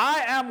is,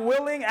 I am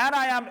willing and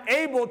I am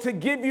able to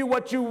give you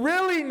what you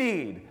really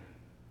need.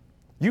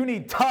 You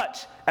need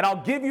touch, and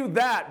I'll give you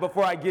that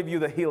before I give you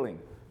the healing.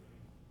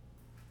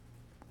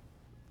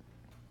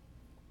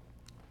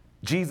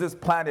 Jesus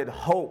planted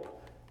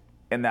hope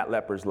in that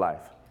leper's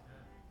life.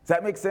 Does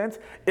that make sense?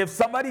 If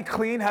somebody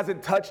clean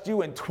hasn't touched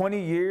you in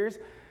 20 years,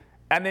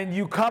 and then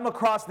you come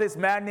across this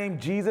man named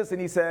Jesus, and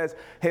he says,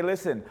 hey,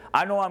 listen,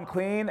 I know I'm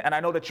clean, and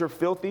I know that you're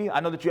filthy. I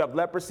know that you have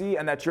leprosy,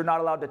 and that you're not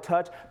allowed to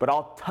touch, but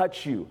I'll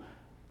touch you.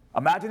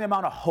 Imagine the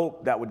amount of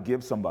hope that would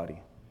give somebody,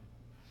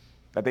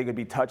 that they could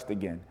be touched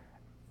again.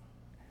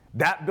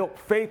 That built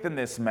faith in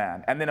this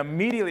man. And then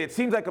immediately, it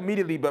seems like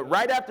immediately, but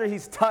right after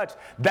he's touched,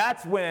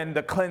 that's when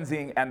the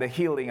cleansing and the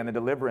healing and the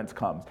deliverance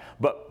comes.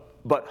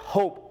 But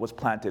hope was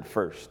planted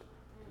first.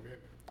 Amen.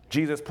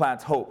 Jesus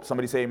plants hope.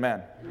 Somebody say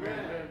amen.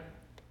 Amen.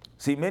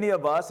 See, many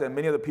of us and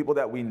many of the people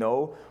that we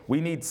know,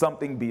 we need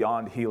something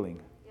beyond healing.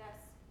 Yes.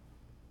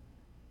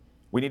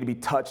 We need to be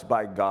touched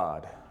by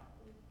God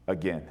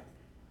again.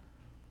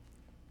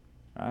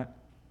 All right?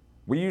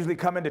 We usually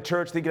come into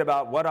church thinking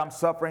about what I'm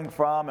suffering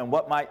from and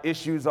what my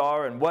issues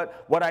are and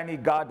what I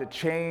need God to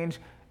change.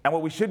 And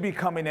what we should be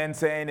coming in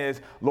saying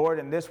is, Lord,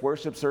 in this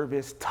worship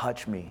service,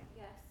 touch me.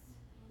 Yes.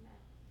 Amen.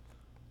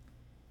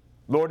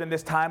 Lord, in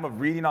this time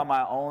of reading on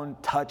my own,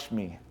 touch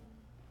me.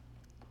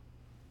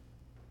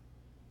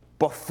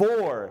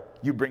 Before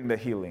you bring the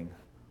healing,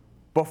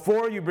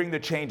 before you bring the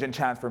change and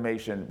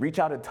transformation, reach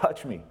out and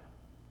touch me.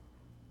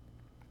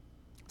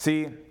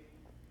 See,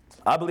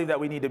 I believe that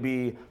we need to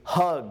be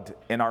hugged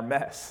in our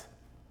mess.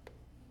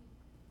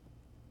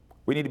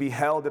 We need to be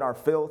held in our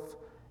filth,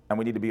 and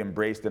we need to be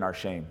embraced in our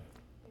shame.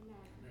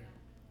 Amen.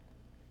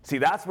 See,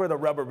 that's where the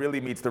rubber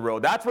really meets the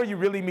road. That's where you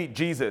really meet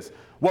Jesus.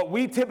 What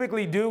we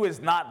typically do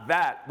is not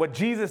that. What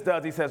Jesus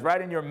does, he says,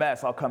 right in your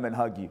mess, I'll come and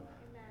hug you.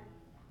 Amen.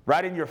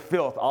 Right in your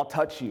filth, I'll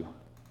touch you.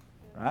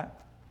 Right?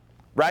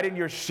 Right in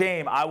your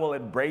shame, I will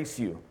embrace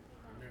you.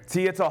 Amen.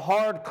 See, it's a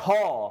hard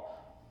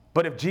call,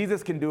 but if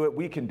Jesus can do it,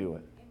 we can do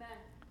it.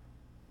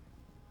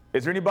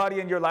 Is there anybody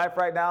in your life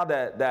right now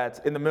that's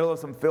in the middle of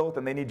some filth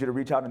and they need you to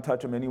reach out and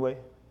touch them anyway?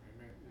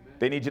 Amen.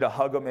 They need you to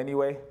hug them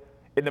anyway?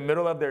 In the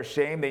middle of their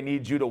shame, they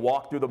need you to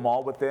walk through the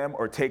mall with them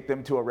or take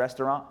them to a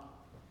restaurant?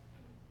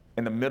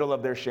 In the middle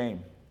of their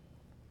shame.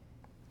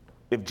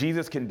 If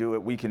Jesus can do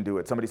it, we can do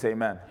it. Somebody say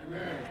amen.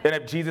 Amen. And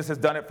if Jesus has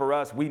done it for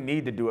us, we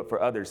need to do it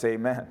for others. Say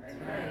amen.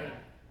 Amen.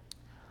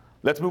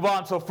 Let's move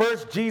on. So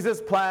first, Jesus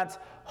plants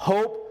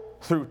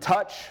hope through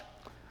touch.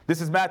 This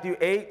is Matthew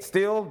 8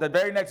 still. The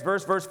very next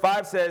verse, verse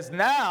 5 says,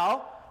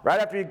 now, right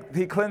after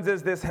he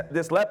cleanses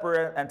this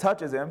leper and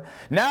touches him,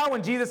 now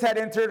when Jesus had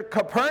entered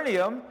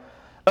Capernaum,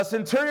 a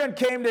centurion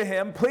came to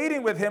him,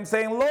 pleading with him,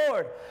 saying,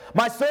 Lord,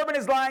 my servant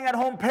is lying at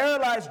home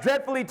paralyzed,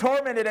 dreadfully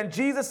tormented. And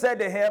Jesus said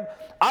to him,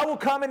 I will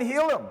come and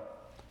heal him.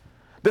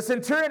 The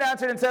centurion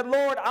answered and said,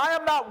 Lord, I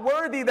am not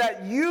worthy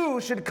that you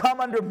should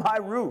come under my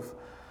roof,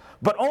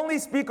 but only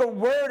speak a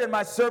word and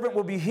my servant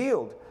will be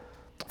healed.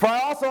 For I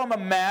also am a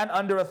man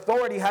under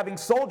authority, having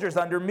soldiers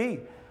under me.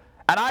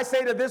 And I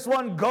say to this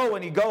one, go,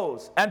 and he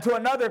goes. And to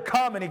another,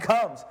 come, and he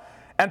comes.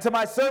 And to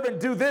my servant,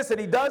 do this, and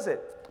he does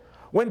it.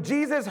 When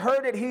Jesus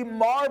heard it, he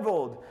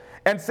marveled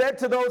and said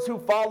to those who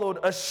followed,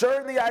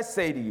 assuredly I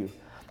say to you,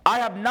 I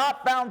have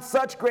not found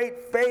such great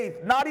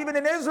faith, not even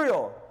in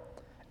Israel.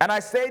 And I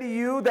say to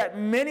you that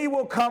many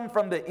will come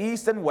from the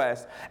east and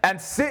west and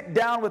sit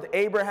down with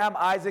Abraham,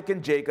 Isaac,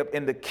 and Jacob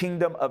in the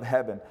kingdom of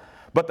heaven.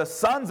 But the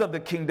sons of the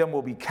kingdom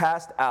will be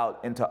cast out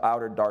into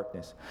outer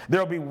darkness. There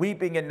will be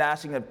weeping and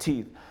gnashing of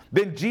teeth.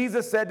 Then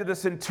Jesus said to the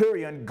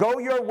centurion, go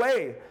your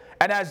way,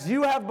 and as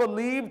you have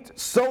believed,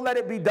 so let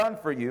it be done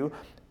for you.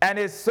 And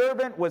his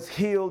servant was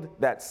healed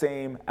that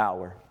same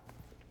hour.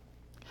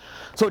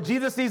 So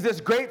Jesus sees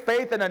this great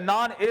faith in a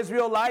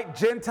non-Israelite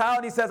Gentile,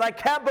 and he says, I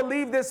can't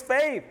believe this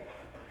faith.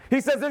 He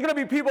says there's going to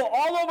be people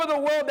all over the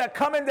world that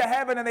come into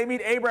heaven and they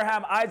meet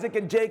Abraham, Isaac,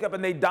 and Jacob,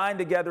 and they dine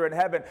together in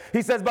heaven.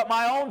 He says, but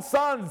my own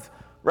sons,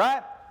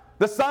 right?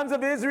 The sons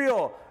of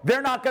Israel,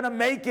 they're not going to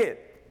make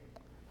it.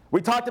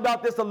 We talked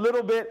about this a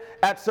little bit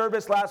at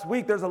service last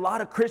week. There's a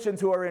lot of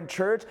Christians who are in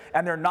church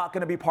and they're not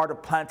going to be part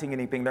of planting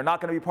anything. They're not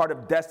going to be part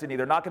of destiny.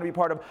 They're not going to be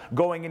part of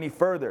going any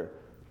further.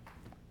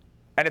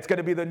 And it's going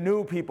to be the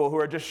new people who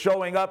are just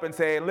showing up and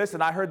saying,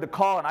 listen, I heard the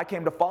call and I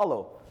came to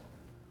follow.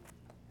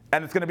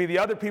 And it's going to be the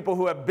other people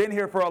who have been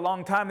here for a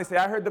long time. They say,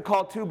 I heard the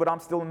call too, but I'm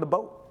still in the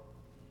boat.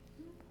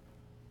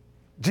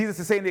 Jesus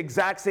is saying the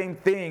exact same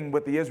thing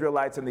with the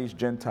Israelites and these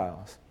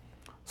Gentiles.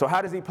 So how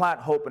does he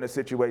plant hope in a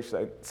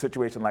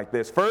situation like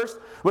this? First,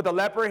 with the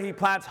leper, he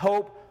plants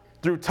hope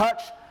through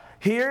touch.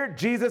 Here,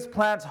 Jesus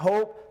plants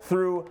hope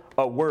through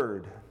a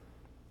word.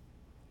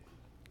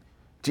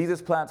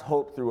 Jesus plants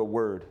hope through a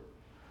word.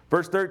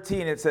 Verse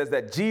 13, it says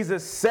that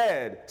Jesus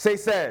said, say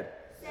said.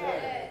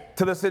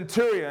 To the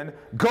centurion,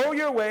 go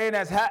your way, and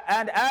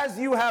as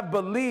you have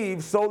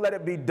believed, so let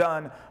it be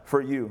done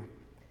for you.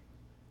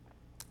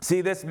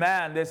 See, this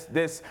man,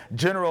 this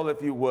general,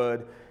 if you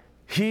would,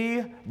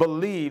 he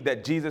believed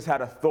that Jesus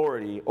had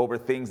authority over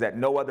things that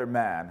no other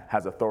man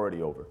has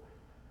authority over.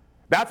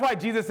 That's why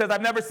Jesus says,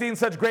 I've never seen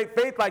such great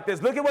faith like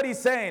this. Look at what he's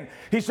saying.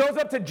 He shows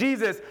up to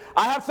Jesus.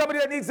 I have somebody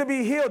that needs to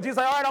be healed. Jesus is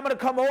like, all right, I'm going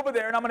to come over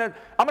there, and I'm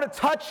going to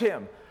touch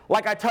him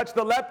like I touched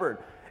the leopard.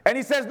 And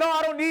he says, no,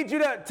 I don't need you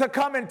to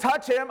come and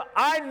touch him.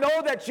 I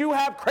know that you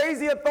have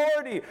crazy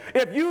authority.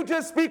 If you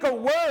just speak a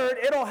word,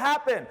 it'll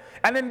happen.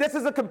 And then this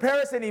is a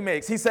comparison he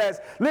makes. He says,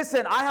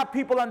 listen, I have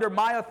people under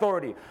my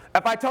authority.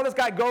 If I tell this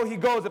guy go, he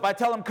goes. If I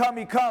tell him come,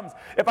 he comes.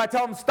 If I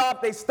tell him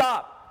stop, they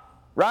stop.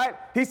 Right?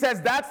 He says,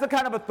 that's the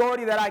kind of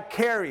authority that I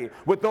carry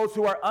with those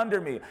who are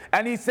under me.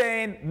 And he's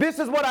saying, this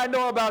is what I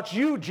know about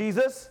you,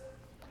 Jesus.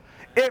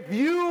 If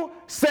you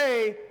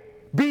say,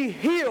 be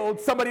healed,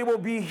 somebody will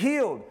be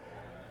healed.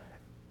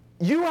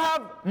 You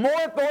have more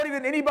authority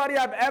than anybody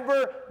I've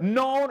ever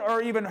known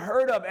or even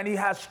heard of, and he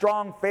has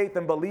strong faith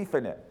and belief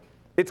in it.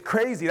 It's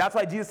crazy. That's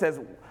why Jesus says,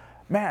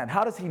 man,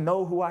 how does he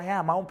know who I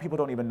am? My own people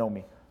don't even know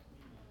me.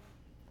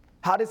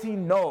 How does he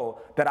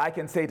know that I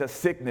can say to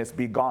sickness,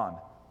 be gone,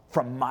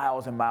 from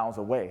miles and miles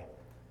away?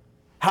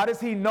 How does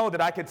he know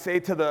that I could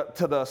say to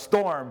the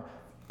storm,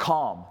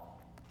 calm?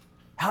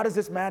 How does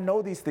this man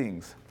know these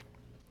things?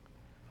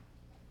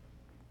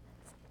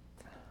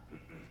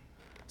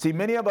 See,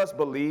 many of us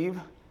believe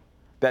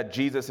that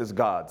Jesus is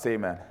God. Say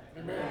amen.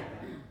 Amen.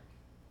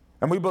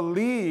 And we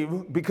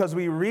believe, because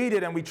we read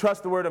it and we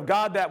trust the word of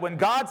God, that when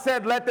God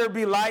said, let there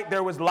be light,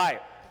 there was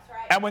light. That's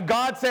right. And when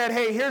God said,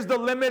 hey, here's the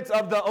limits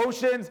of the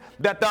oceans,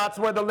 that's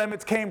where the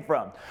limits came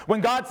from.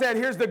 When God said,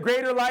 here's the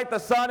greater light, the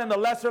sun, and the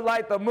lesser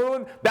light, the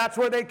moon, that's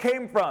where they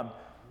came from.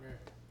 Amen.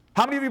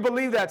 How many of you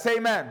believe that? Say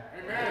amen.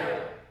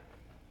 Amen.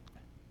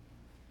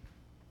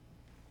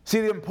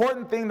 See, the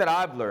important thing that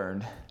I've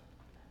learned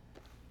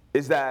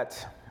is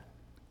that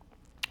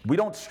we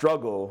don't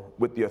struggle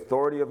with the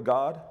authority of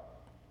God.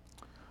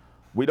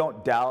 We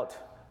don't doubt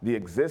the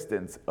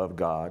existence of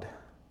God.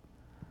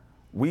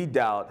 We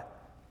doubt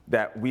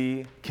that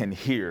we can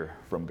hear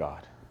from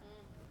God.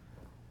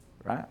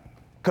 Right?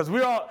 Because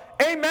we're all,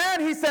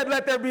 amen, he said,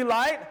 let there be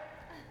light.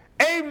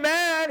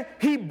 Amen,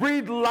 he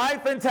breathed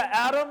life into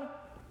Adam,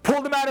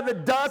 pulled him out of the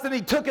dust, and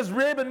he took his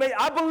rib and made,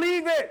 I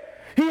believe it.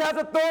 He has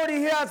authority,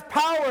 he has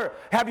power.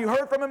 Have you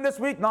heard from him this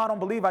week? No, I don't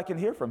believe I can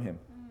hear from him.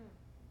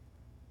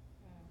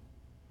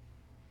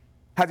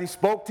 Has he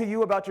spoke to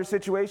you about your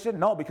situation?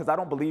 No, because I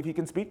don't believe he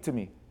can speak to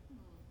me.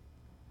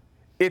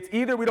 It's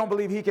either we don't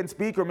believe he can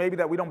speak, or maybe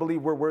that we don't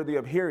believe we're worthy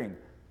of hearing.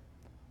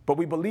 But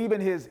we believe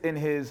in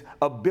his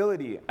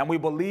ability, and we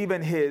believe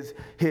in his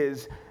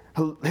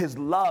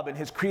love and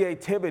his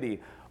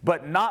creativity.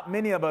 But not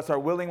many of us are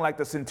willing, like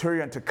the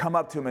centurion, to come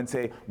up to him and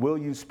say, will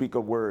you speak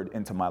a word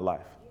into my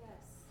life?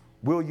 Yes.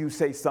 Will you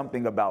say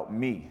something about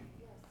me?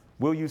 Yes.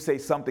 Will you say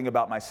something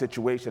about my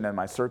situation and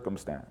my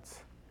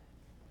circumstance?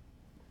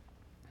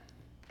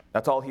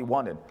 That's all he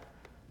wanted.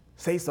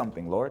 Say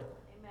something, Lord.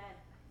 Amen.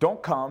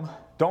 Don't come,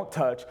 don't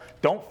touch,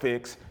 don't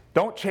fix,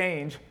 don't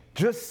change.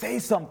 Just say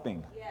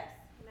something. Yes.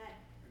 Amen.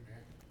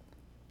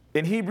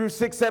 In Hebrews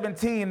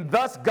 6:17,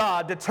 thus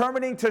God,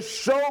 determining to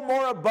show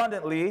more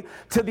abundantly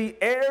to the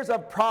heirs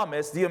of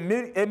promise the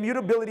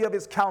immutability of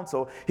his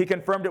counsel, he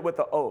confirmed it with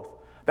the oath.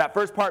 That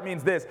first part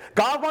means this: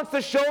 God wants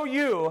to show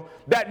you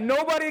that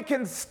nobody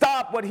can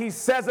stop what he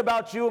says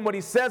about you and what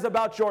he says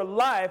about your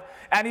life,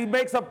 and he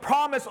makes a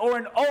promise or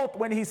an oath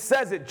when he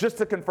says it just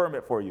to confirm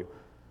it for you.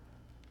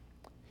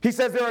 He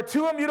says there are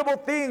two immutable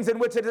things in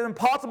which it is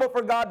impossible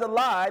for God to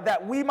lie,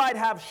 that we might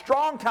have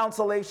strong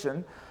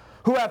consolation,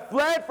 who have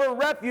fled for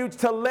refuge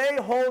to lay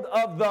hold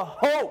of the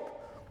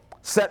hope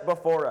set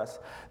before us.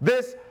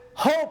 This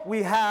hope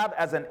we have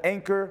as an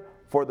anchor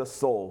for the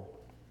soul.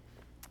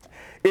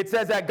 It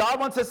says that God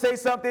wants to say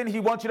something. He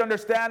wants you to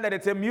understand that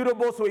it's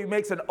immutable, so he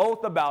makes an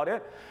oath about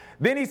it.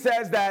 Then he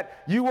says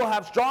that you will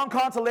have strong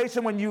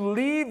consolation when you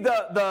leave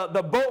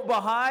the boat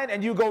behind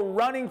and you go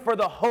running for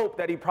the hope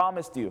that he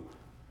promised you.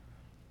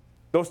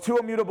 Those two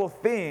immutable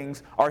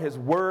things are his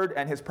word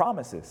and his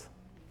promises.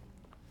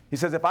 He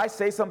says, if I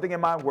say something in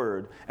my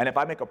word, and if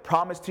I make a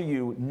promise to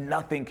you,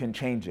 nothing can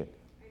change it.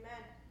 Amen.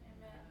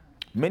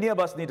 Many of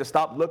us need to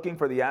stop looking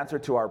for the answer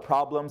to our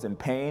problems and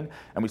pain,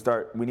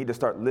 and we need to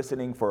start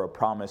listening for a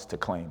promise to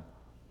claim.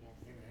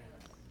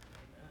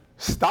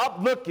 Stop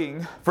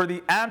looking for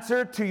the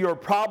answer to your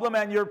problem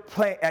and your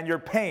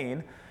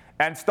pain,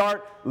 and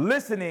start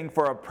listening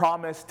for a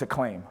promise to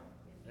claim.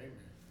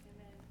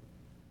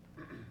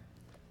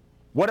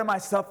 What am I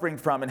suffering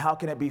from and how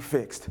can it be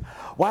fixed?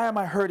 Why am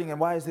I hurting and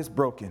why is this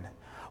broken?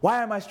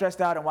 Why am I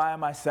stressed out and why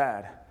am I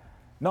sad?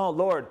 No,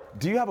 Lord,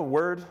 do you have a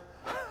word?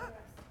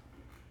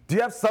 Do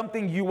you have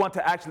something you want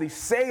to actually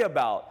say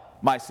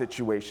about my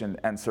situation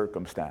and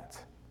circumstance?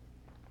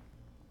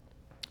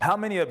 How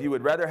many of you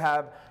would rather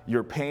have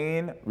your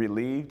pain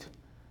relieved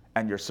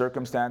and your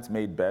circumstance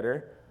made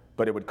better,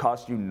 but it would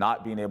cost you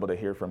not being able to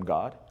hear from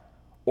God?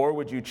 Or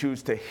would you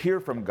choose to hear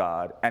from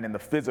God and in the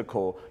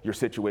physical, your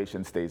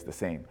situation stays the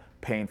same,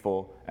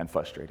 painful and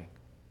frustrating?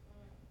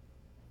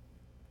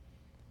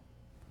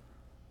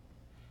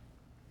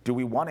 Do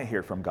we want to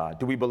hear from God?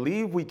 Do we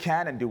believe we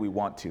can, and do we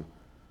want to?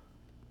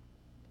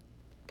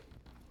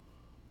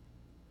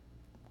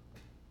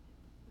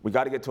 We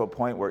got to get to a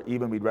point where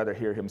even we'd rather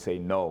hear him say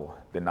no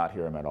than not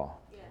hear him at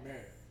all. Yes. Amen.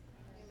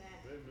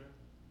 Amen.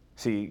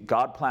 See,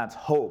 God plants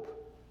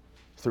hope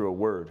through a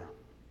word.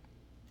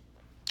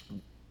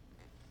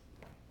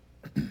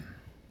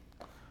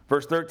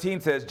 Verse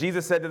 13 says,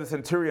 Jesus said to the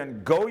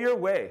centurion, go your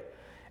way,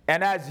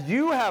 and as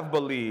you have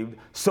believed,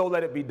 so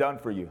let it be done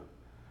for you.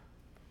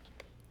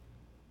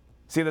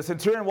 See, the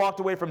centurion walked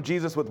away from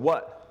Jesus with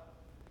what?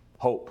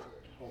 Hope.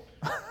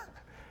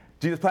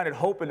 Jesus planted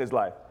hope in his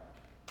life.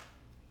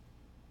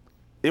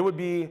 It would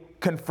be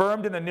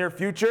confirmed in the near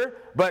future,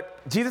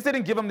 but Jesus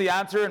didn't give him the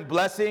answer and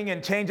blessing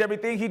and change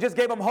everything. He just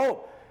gave him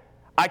hope.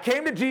 I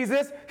came to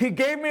Jesus, he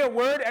gave me a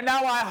word, and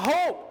now I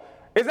hope.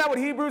 Isn't that what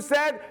Hebrews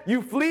said?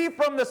 You flee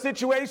from the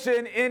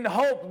situation in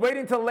hope,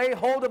 waiting to lay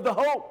hold of the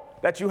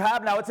hope that you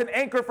have now. It's an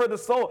anchor for the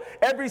soul.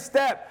 Every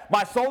step,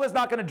 my soul is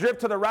not going to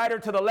drift to the right or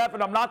to the left,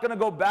 and I'm not going to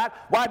go back.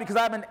 Why? Because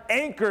I have an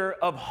anchor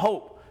of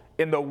hope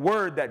in the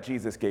word that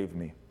Jesus gave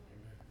me.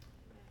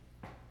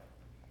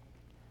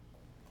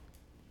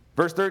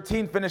 Verse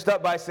 13 finished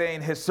up by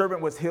saying his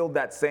servant was healed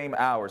that same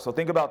hour. So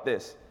think about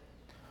this.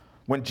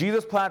 When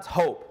Jesus plants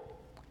hope,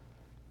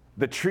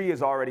 the tree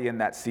is already in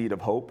that seed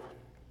of hope.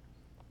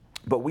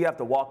 But we have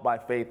to walk by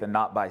faith and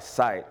not by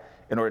sight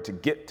in order to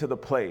get to the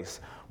place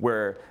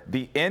where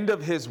the end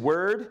of his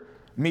word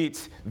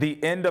meets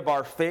the end of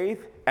our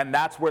faith, and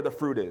that's where the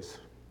fruit is,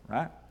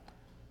 right?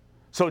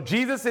 So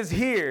Jesus is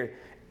here,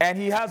 and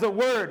he has a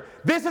word.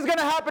 This is going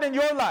to happen in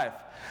your life.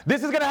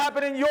 This is going to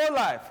happen in your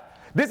life.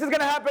 This is going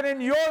to happen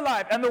in your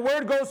life, and the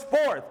word goes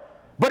forth.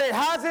 But it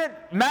hasn't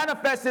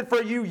manifested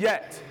for you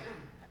yet.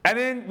 And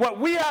then what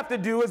we have to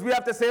do is we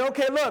have to say,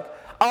 okay, look,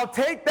 I'll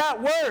take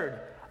that word.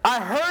 I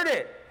heard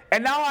it.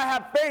 And now I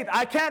have faith.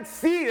 I can't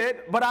see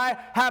it, but I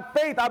have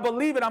faith. I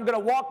believe it. I'm going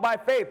to walk by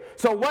faith.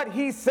 So what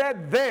he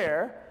said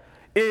there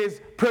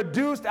is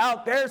produced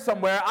out there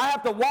somewhere. I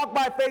have to walk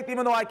by faith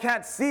even though I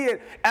can't see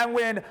it. And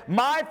when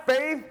my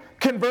faith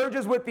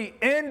converges with the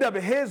end of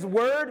his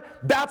word,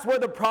 that's where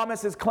the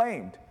promise is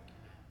claimed.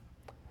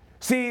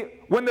 See,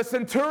 when the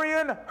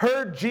centurion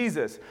heard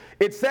Jesus,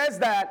 it says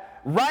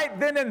that right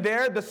then and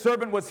there the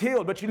servant was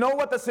healed. But you know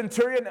what the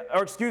centurion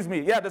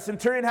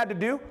had to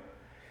do?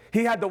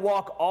 He had to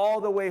walk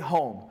all the way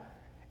home.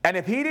 And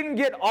if he didn't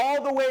get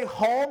all the way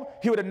home,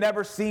 he would have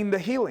never seen the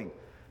healing.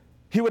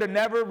 He would have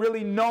never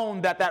really known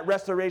that that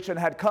restoration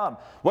had come.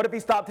 What if he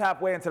stopped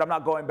halfway and said, I'm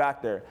not going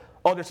back there?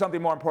 Oh, there's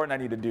something more important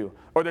I need to do.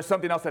 Or there's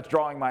something else that's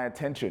drawing my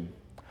attention.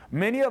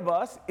 Many of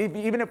us,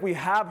 even if we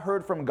have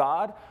heard from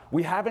God,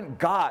 we haven't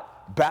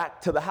got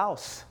back to the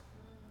house.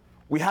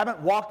 We haven't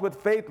walked with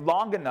faith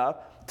long enough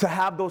to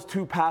have those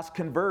two paths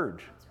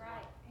converge.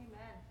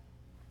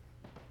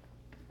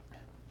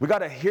 We got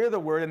to hear the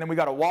word, and then we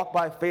got to walk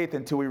by faith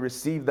until we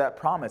receive that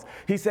promise.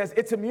 He says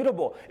it's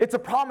immutable. It's a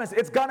promise.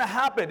 It's going to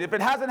happen. If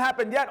it hasn't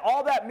happened yet,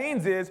 all that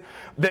means is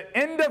the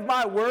end of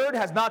my word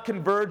has not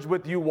converged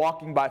with you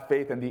walking by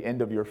faith and the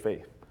end of your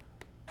faith.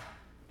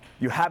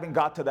 You haven't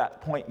got to that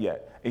point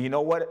yet. And you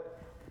know what?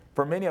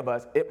 For many of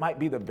us, it might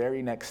be the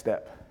very next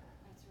step.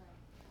 That's right.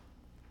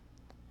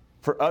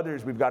 For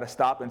others, we've got to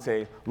stop and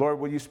say, Lord,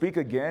 will you speak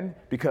again?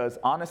 Because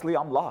honestly,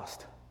 I'm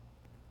lost.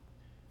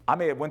 I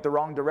may have went the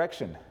wrong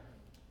direction.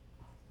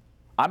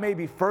 I may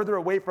be further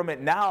away from it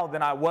now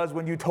than I was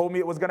when you told me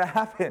it was going to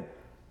happen.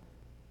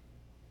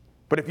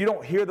 But if you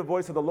don't hear the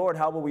voice of the Lord,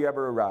 how will we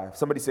ever arrive?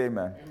 Somebody say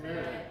amen.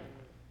 Amen.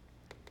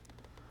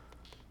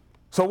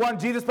 So 1,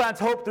 Jesus plants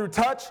hope through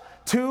touch.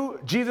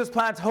 2, Jesus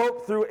plants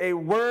hope through a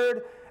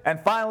word. And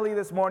finally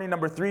this morning,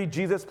 number 3,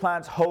 Jesus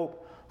plants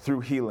hope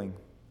through healing.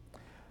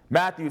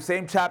 Matthew,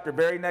 same chapter,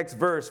 very next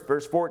verse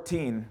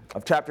 14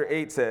 of chapter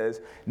 8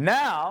 says,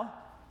 Now,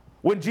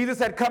 when Jesus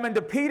had come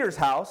into Peter's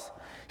house,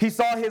 he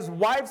saw his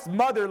wife's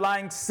mother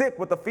lying sick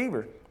with a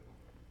fever.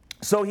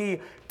 So he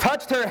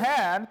touched her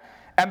hand,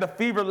 and the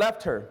fever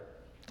left her.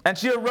 And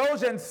she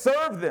arose and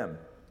served them.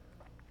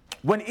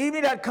 When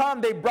evening had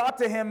come, they brought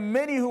to him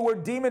many who were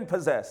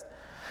demon-possessed.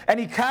 And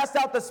he cast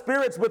out the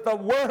spirits with a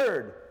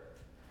word.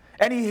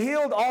 And he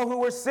healed all who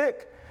were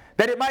sick,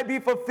 that it might be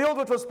fulfilled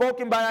which was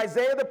spoken by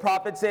Isaiah the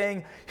prophet,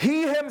 saying,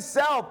 He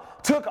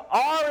himself took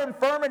our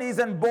infirmities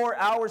and bore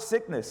our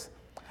sickness.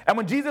 And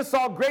when Jesus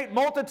saw great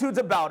multitudes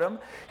about him,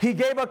 he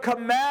gave a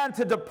command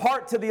to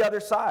depart to the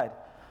other side.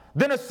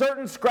 Then a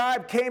certain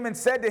scribe came and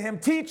said to him,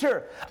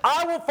 Teacher,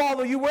 I will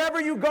follow you wherever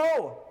you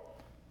go.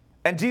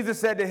 And Jesus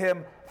said to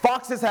him,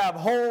 Foxes have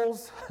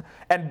holes,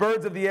 and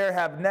birds of the air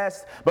have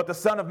nests, but the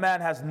Son of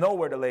Man has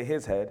nowhere to lay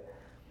his head.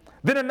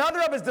 Then another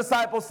of his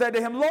disciples said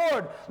to him,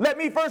 Lord, let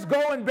me first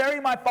go and bury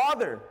my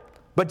father.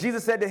 But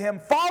Jesus said to him,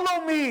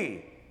 Follow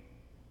me,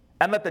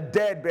 and let the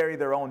dead bury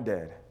their own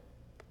dead.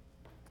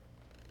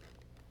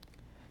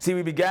 See,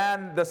 we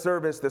began the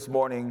service this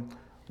morning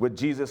with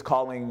Jesus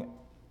calling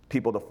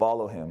people to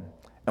follow him,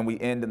 and we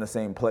end in the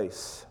same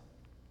place.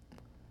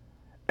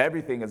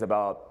 Everything is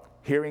about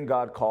hearing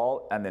God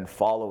call and then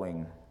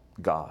following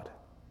God,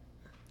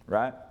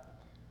 right?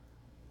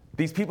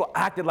 These people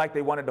acted like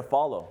they wanted to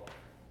follow.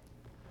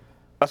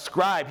 A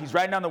scribe, he's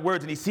writing down the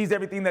words and he sees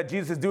everything that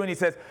Jesus is doing. He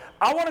says,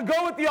 I want to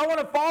go with you. I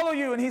want to follow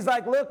you. And he's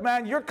like, look,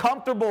 man, you're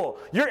comfortable.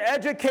 You're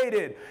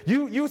educated.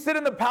 You sit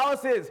in the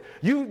palaces.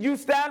 You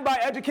stand by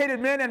educated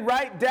men and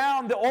write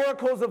down the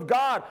oracles of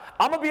God.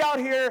 I'm going to be out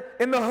here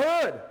in the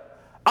hood.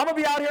 I'm going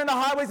to be out here in the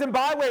highways and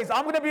byways.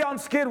 I'm going to be on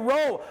Skid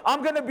Row.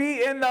 I'm going to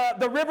be in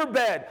the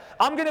riverbed.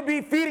 I'm going to be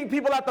feeding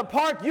people at the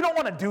park. You don't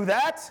want to do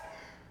that.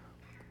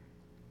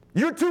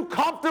 You're too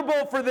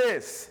comfortable for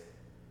this.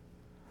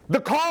 The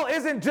call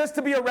isn't just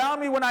to be around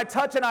me when I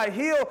touch and I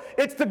heal.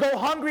 It's to go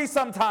hungry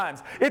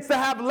sometimes. It's to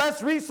have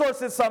less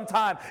resources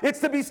sometimes. It's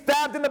to be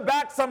stabbed in the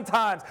back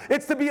sometimes.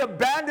 It's to be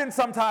abandoned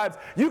sometimes.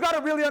 You got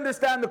to really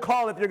understand the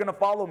call if you're going to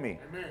follow me.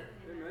 Amen.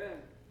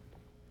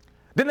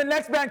 Then the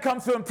next man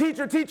comes to him,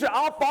 teacher,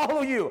 I'll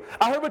follow you.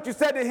 I heard what you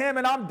said to him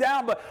and I'm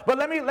down, but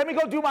let me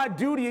go do my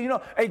duty. You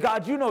know, hey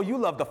God, you know you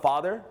love the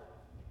Father.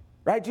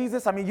 Right,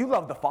 Jesus? I mean, you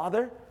love the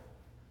Father.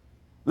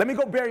 Let me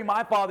go bury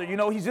my father. You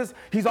know, he's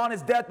on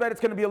his deathbed.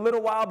 It's going to be a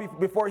little while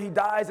before he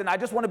dies, and I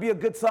just want to be a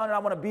good son, and I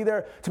want to be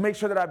there to make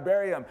sure that I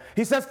bury him.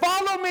 He says,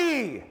 follow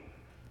me.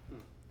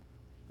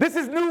 This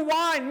is new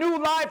wine, new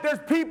life. There's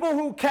people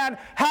who can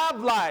have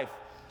life.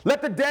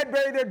 Let the dead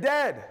bury their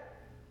dead.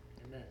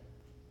 Amen.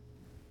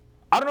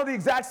 I don't know the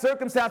exact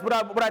circumstance,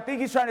 but what I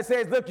think he's trying to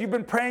say is, look, you've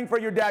been praying for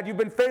your dad. You've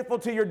been faithful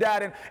to your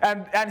dad,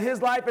 and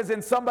his life is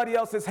in somebody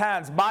else's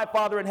hands, my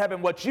Father in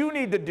heaven. What you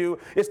need to do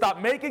is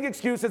stop making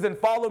excuses and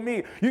follow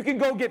me. You can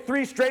go get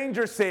 3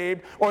 strangers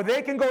saved, or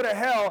they can go to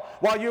hell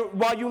while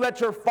you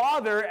let your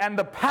father and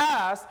the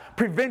past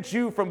prevent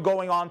you from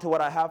going on to what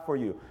I have for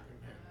you.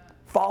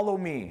 Follow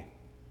me.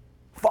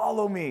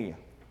 Follow me.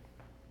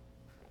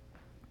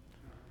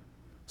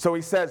 So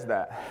he says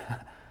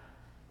that.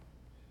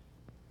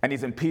 And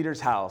he's in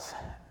Peter's house,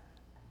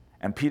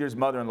 and Peter's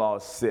mother-in-law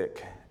is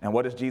sick. And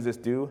what does Jesus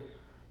do?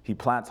 He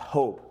plants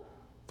hope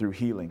through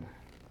healing.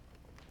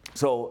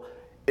 So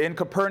in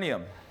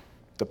Capernaum,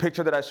 the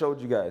picture that I showed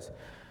you guys,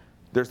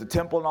 there's the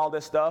temple and all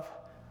this stuff.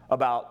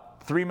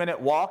 About 3-minute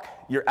walk,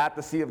 you're at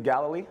the Sea of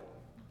Galilee,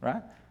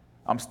 right?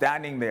 I'm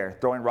standing there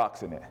throwing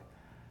rocks in it.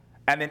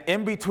 And then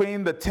in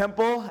between the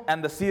temple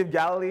and the Sea of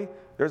Galilee,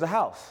 there's a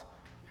house.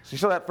 So you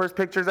show that first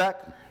picture,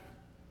 Zach?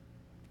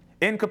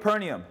 In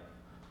Capernaum.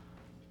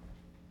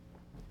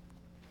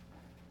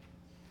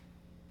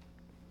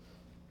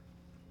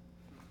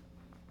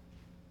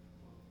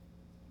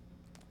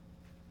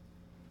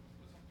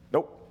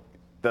 Nope.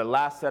 The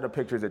last set of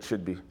pictures it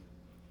should be.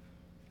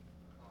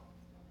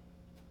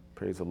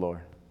 Praise the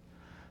Lord.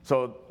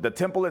 So the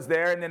temple is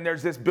there, and then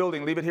there's this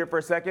building. Leave it here for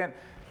a second.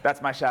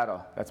 That's my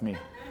shadow. That's me.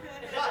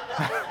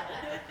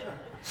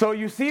 So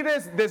you see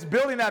this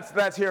building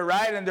that's here,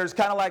 right? And there's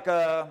kind of like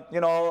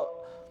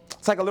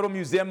it's like a little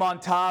museum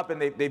on top,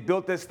 and they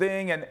built this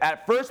thing. And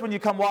at first, when you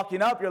come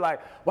walking up, you're like,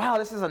 wow,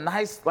 this is a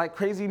nice, like,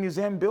 crazy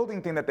museum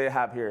building thing that they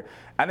have here.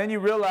 And then you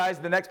realize,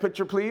 the next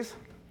picture, please,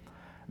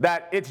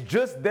 that it's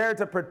just there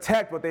to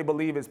protect what they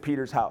believe is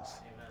Peter's house.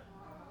 Amen.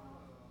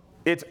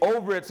 it's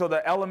over it so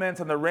the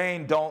elements and the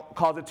rain don't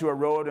cause it to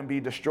erode and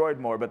be destroyed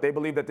more. But they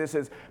believe that this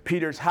is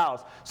Peter's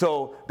house.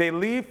 So they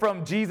leave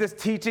from Jesus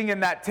teaching in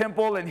that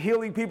temple and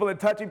healing people and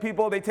touching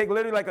people. They take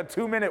literally like a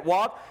 2-minute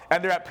walk,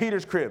 and they're at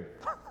Peter's crib.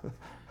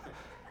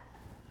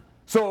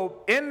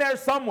 So in there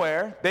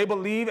somewhere, they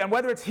believe, and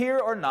whether it's here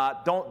or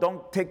not,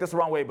 don't take this the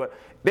wrong way, but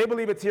they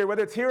believe it's here.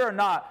 Whether it's here or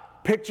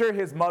not, picture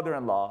his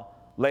mother-in-law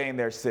laying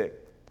there sick.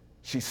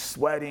 She's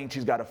sweating.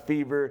 She's got a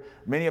fever.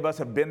 Many of us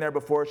have been there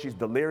before. She's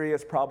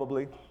delirious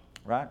probably,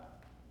 right?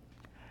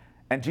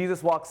 And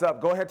Jesus walks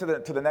up. Go ahead to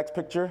the next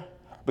picture.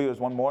 I believe there's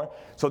one more.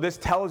 So this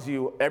tells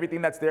you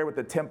everything that's there with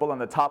the temple, and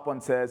the top one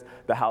says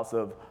the house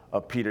of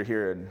Peter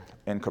here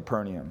in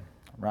Capernaum,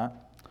 right?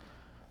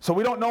 So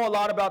we don't know a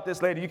lot about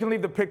this lady. You can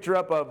leave the picture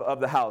up of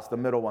the house, the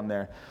middle one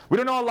there. We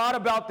don't know a lot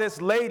about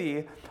this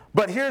lady,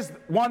 but here's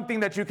one thing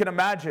that you can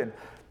imagine.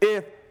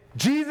 If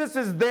Jesus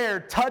is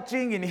there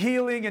touching and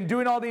healing and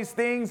doing all these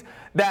things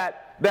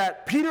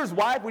that Peter's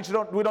wife, which we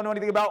don't know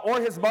anything about, or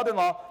his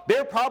mother-in-law,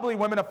 they're probably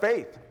women of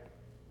faith.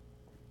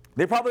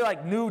 They probably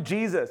knew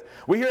Jesus.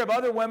 We hear of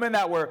other women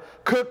that were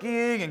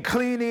cooking and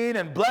cleaning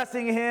and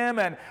blessing him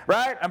and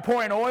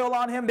pouring oil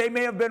on him. They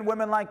may have been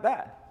women like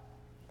that.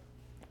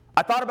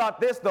 I thought about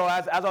this though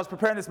as I was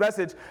preparing this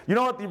message. You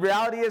know what the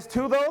reality is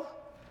too though?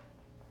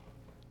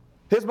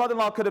 His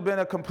mother-in-law could have been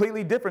a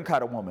completely different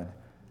kind of woman.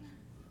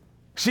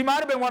 She might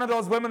have been one of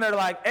those women that are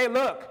like, hey,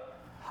 look,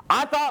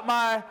 I thought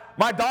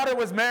my daughter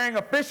was marrying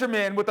a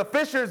fisherman with a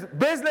fisher's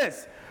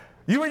business.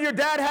 You and your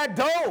dad had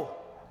dough.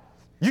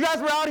 You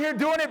guys were out here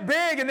doing it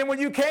big, and then when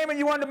you came and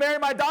you wanted to marry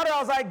my daughter, I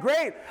was like,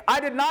 great.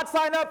 I did not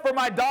sign up for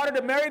my daughter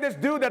to marry this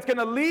dude that's going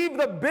to leave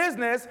the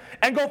business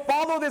and go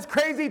follow this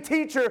crazy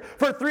teacher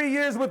for 3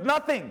 years with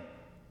nothing.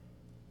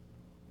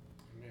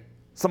 Amen.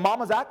 Some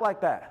mamas act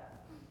like that.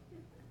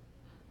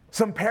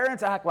 Some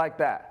parents act like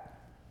that.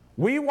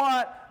 We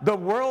want the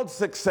world's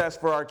success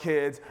for our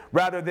kids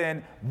rather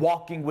than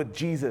walking with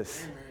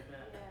Jesus. Amen.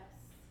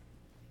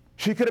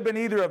 She could have been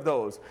either of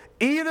those.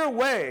 Either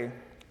way,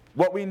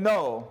 what we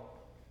know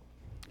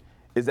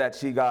is that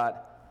she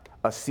got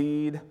a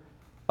seed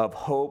of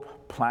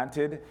hope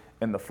planted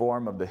in the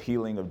form of the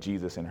healing of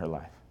Jesus in her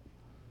life.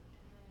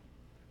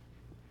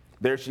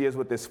 There she is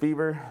with this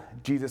fever.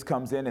 Jesus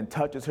comes in and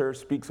touches her,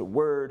 speaks a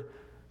word.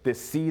 This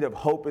seed of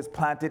hope is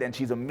planted, and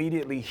she's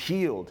immediately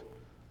healed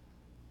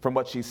from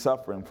what she's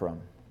suffering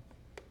from.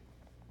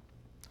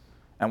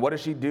 And what does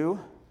she do?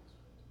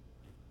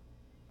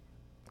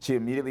 She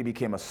immediately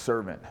became a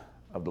servant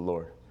of the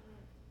Lord.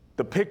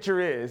 The picture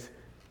is,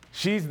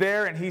 she's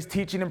there and he's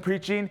teaching and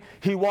preaching.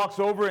 He walks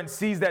over and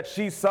sees that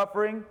she's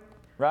suffering,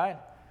 right?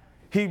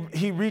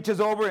 He reaches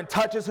over and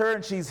touches her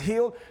and she's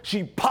healed.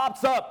 She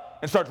pops up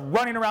and starts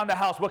running around the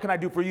house. What can I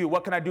do for you?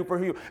 What can I do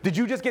for you? Did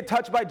you just get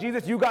touched by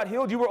Jesus? You got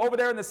healed? You were over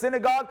there in the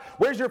synagogue?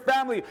 Where's your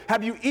family?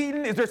 Have you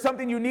eaten? Is there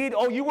something you need?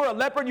 Oh, you were a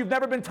leper and you've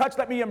never been touched.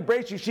 Let me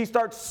embrace you. She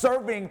starts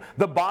serving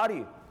the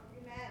body.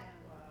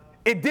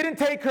 It didn't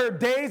take her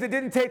days, it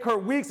didn't take her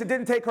weeks, it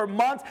didn't take her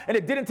months, and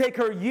it didn't take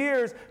her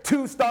years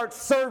to start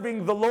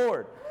serving the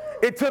Lord.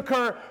 It took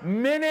her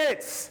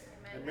minutes.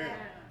 Amen.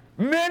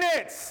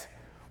 Minutes.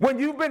 When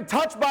you've been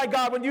touched by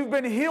God, when you've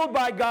been healed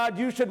by God,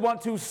 you should want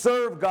to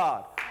serve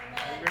God.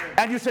 Amen.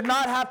 And you should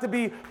not have to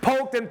be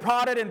poked and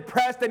prodded and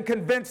pressed and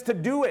convinced to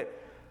do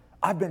it.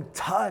 I've been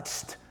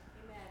touched.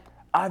 Amen.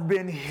 I've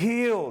been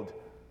healed.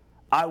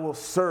 I will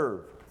serve.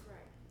 Right.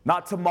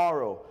 Not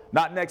tomorrow.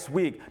 Not next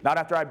week, not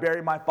after I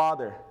bury my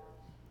father.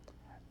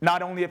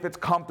 Not only if it's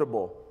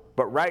comfortable,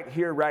 but right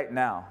here, right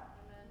now.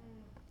 Amen.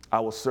 I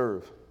will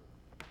serve.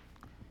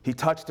 He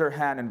touched her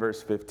hand in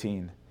verse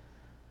 15.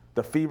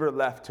 The fever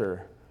left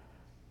her,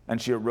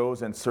 and she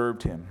arose and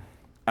served him.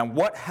 And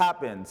what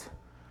happened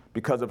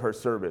because of her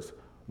service?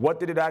 What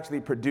did it actually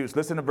produce?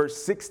 Listen to verse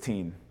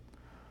 16.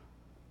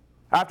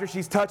 After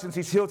she's touched and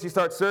she's healed, she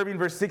starts serving.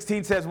 Verse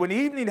 16 says, when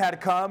evening had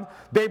come,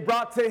 they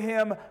brought to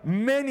him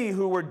many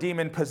who were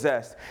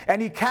demon-possessed. And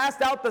he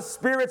cast out the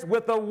spirits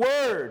with a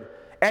word,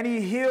 and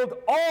he healed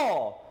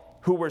all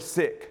who were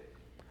sick.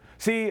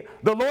 See,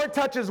 the Lord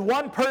touches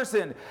one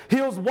person,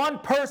 heals one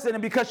person,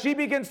 and because she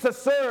begins to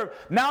serve,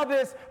 now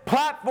this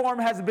platform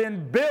has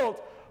been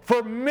built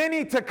for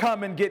many to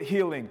come and get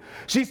healing.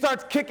 She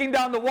starts kicking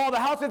down the wall. The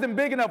house isn't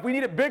big enough. We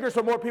need it bigger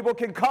so more people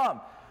can come.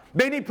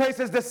 They need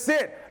places to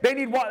sit. They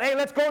need water. Hey,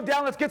 let's go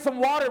down. Let's get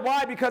some water.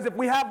 Why? Because if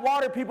we have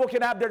water, people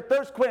can have their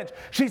thirst quenched.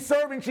 She's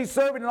serving,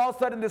 and all of a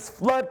sudden this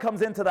flood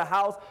comes into the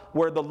house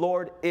where the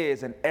Lord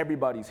is, and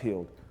everybody's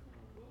healed.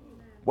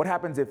 What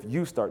happens if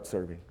you start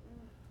serving?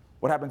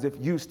 What happens if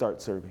you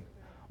start serving?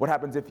 What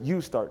happens if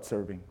you start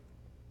serving?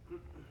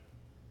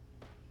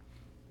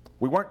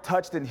 We weren't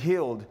touched and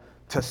healed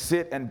to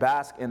sit and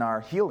bask in our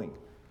healing.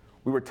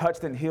 We were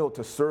touched and healed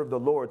to serve the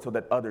Lord so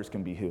that others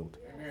can be healed.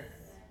 Amen.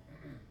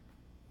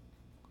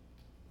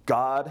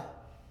 God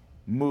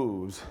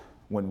moves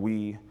when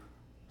we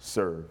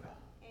serve.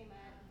 Amen.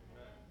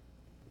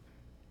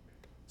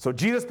 So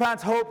Jesus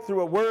plants hope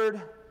through a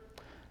word,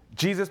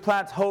 Jesus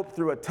plants hope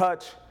through a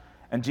touch,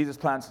 and Jesus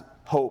plants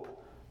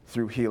hope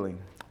through healing.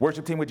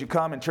 Worship team, would you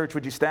come? And church,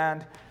 would you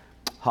stand?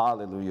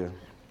 Hallelujah.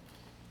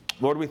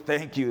 Lord, we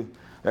thank you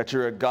that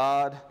you're a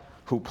God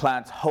who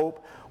plants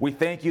hope. We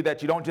thank you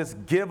that you don't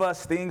just give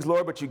us things,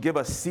 Lord, but you give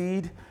us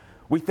seed.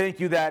 We thank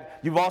you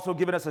that you've also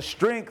given us a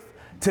strength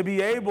to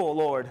be able,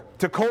 Lord,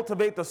 to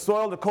cultivate the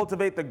soil, to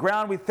cultivate the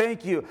ground. We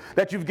thank you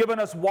that you've given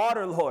us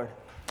water, Lord.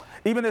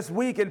 Even this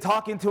week in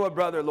talking to a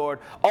brother, Lord,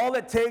 all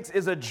it takes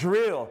is a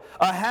drill,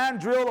 a hand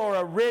drill or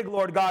a rig,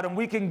 Lord God, and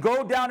we can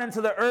go down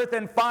into the earth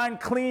and find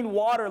clean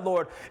water,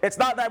 Lord. It's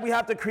not that we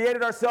have to create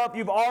it ourselves.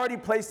 You've already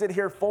placed it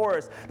here for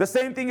us. The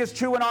same thing is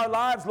true in our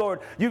lives, Lord.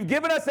 You've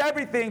given us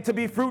everything to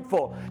be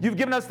fruitful. You've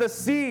given us the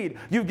seed.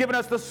 You've given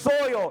us the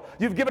soil.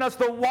 You've given us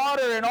the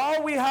water, and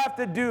all we have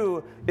to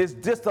do is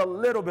just a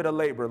little bit of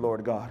labor,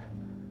 Lord God.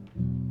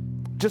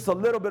 Just a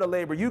little bit of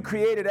labor. You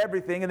created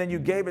everything, and then you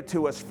gave it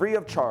to us free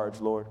of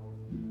charge, Lord.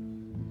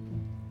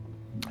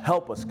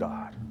 Help us,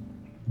 God.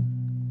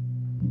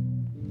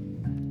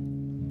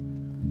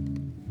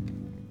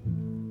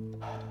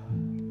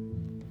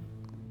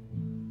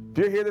 If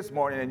you're here this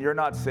morning and you're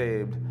not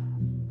saved,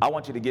 I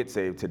want you to get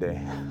saved today.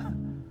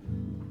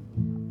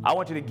 I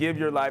want you to give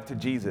your life to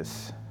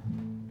Jesus.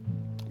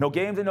 No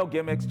games and no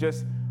gimmicks,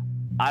 just,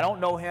 I don't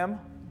know him,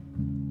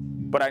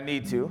 but I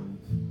need to.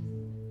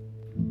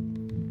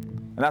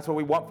 And that's what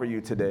we want for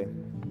you today.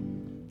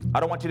 I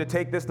don't want you to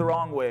take this the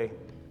wrong way.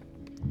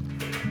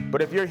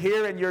 But if you're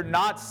here and you're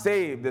not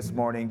saved this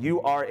morning, you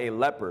are a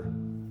leper.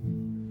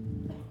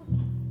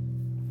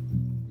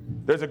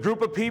 There's a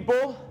group of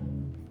people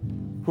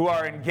who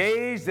are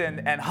engaged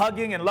and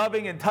hugging and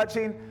loving and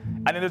touching,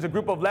 and then there's a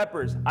group of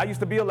lepers. I used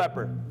to be a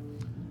leper.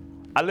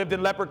 I lived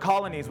in leper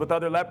colonies with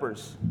other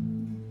lepers.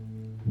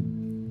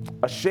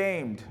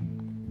 Ashamed,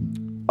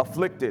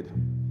 afflicted.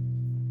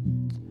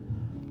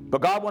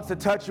 But God wants to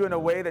touch you in a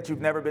way that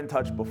you've never been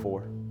touched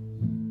before.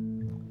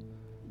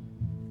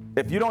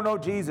 If you don't know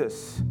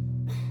Jesus,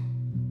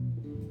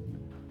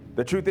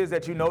 the truth is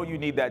that you know you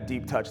need that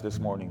deep touch this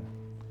morning.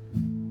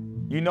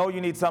 You know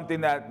you need something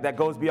that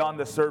goes beyond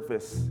the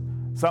surface,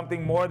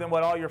 something more than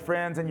what all your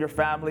friends and your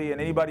family and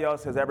anybody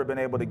else has ever been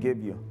able to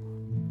give you.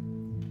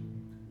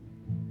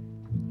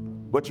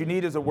 What you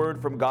need is a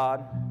word from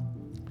God.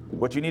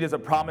 What you need is a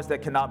promise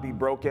that cannot be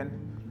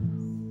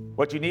broken.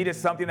 What you need is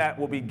something that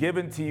will be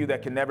given to you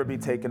that can never be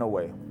taken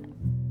away.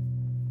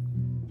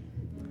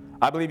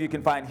 I believe you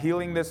can find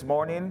healing this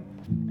morning,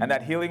 and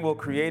that healing will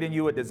create in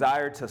you a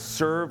desire to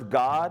serve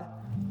God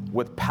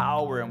with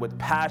power and with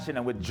passion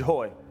and with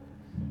joy.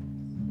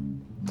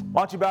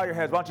 Why don't you bow your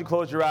heads? Why don't you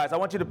close your eyes? I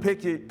want you to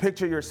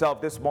picture yourself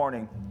this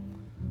morning.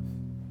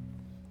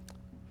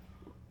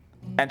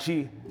 And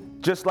she,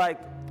 just like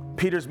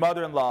Peter's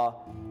mother-in-law,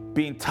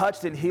 being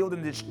touched and healed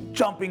and just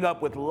jumping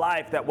up with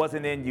life that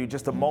wasn't in you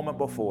just a moment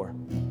before.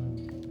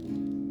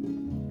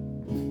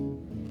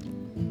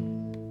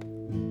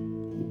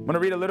 I'm going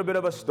to read a little bit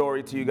of a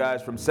story to you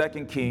guys from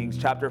 2 Kings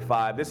chapter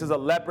 5. This is a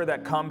leper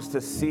that comes to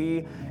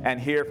see and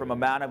hear from a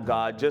man of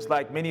God, just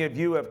like many of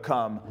you have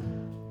come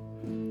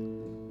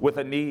with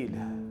a need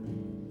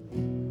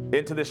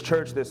into this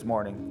church this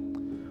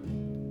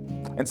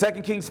morning. In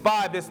 2 Kings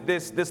 5,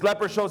 this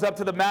leper shows up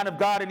to the man of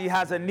God and he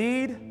has a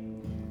need.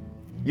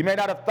 You may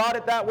not have thought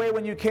it that way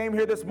when you came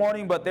here this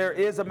morning, but there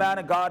is a man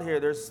of God here.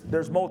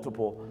 There's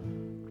multiple.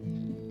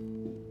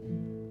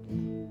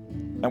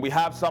 And we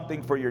have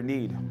something for your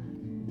need.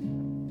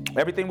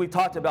 Everything we've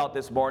talked about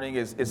this morning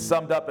is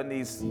summed up in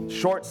these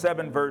short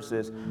 7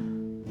 verses.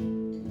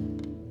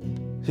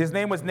 His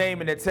name was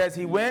Naaman. It says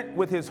he went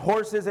with his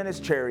horses and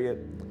his chariot.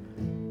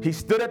 He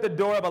stood at the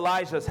door of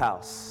Elijah's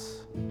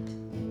house.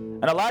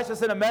 And Elisha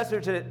sent a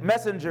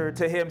messenger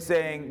to him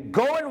saying,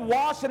 "Go and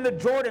wash in the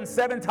Jordan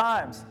 7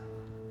 times,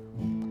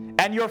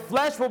 and your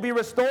flesh will be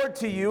restored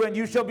to you, and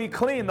you shall be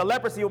clean. The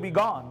leprosy will be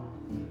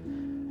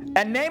gone."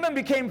 And Naaman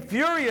became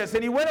furious,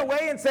 and he went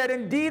away and said,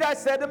 "Indeed, I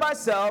said to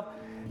myself,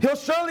 he'll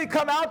surely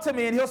come out to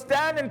me, and he'll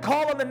stand and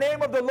call on the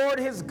name of the Lord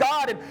his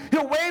God, and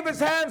he'll wave his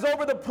hands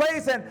over the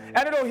place, and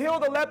it'll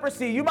heal the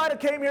leprosy." You might have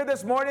came here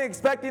this morning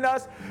expecting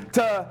us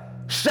to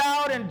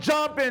shout and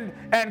jump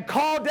and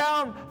call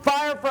down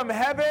fire from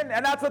heaven,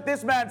 and that's what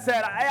this man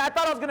said. I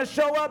thought I was going to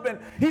show up, and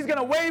he's going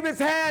to wave his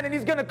hand, and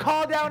he's going to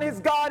call down his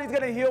God. He's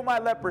going to heal my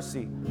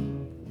leprosy.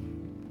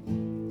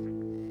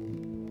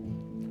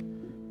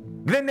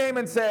 Then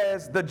Naaman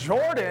says, "The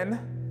Jordan,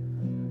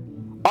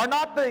 are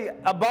not the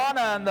Abana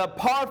and the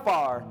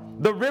Parfar,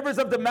 the rivers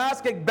of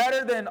Damascus,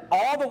 better than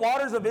all the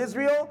waters of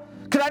Israel?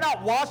 Could I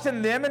not wash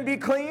in them and be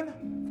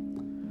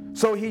clean?"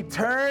 So he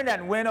turned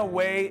and went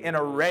away in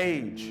a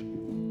rage.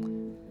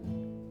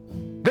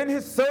 Then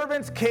his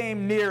servants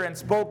came near and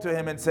spoke to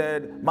him and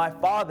said, "My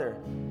father,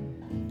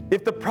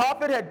 if the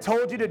prophet had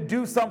told you to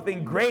do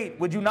something great,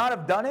 would you not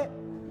have done it?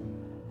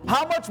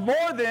 How much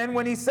more then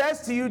when he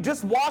says to you,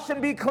 just wash and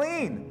be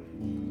clean?"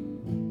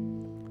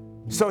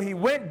 So he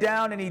went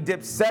down and he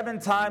dipped 7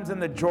 times in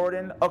the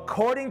Jordan,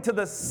 according to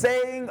the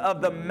saying of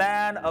the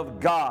man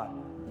of God.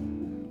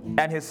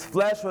 And his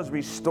flesh was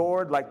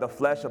restored like the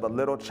flesh of a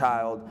little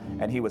child,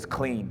 and he was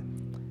clean.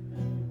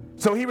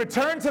 So he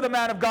returned to the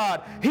man of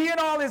God, he and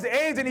all his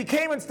aides, and he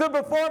came and stood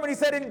before him, and he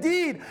said,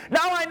 indeed, now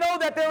I know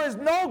that there is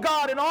no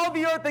God in all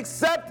the earth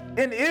except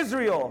in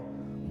Israel.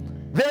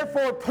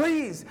 Therefore,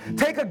 please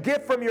take a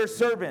gift from your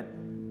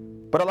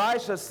servant. But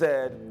Elisha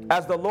said,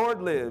 as the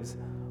Lord lives,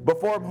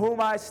 before whom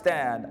I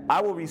stand,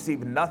 I will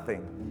receive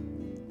nothing.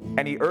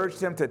 And he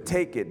urged him to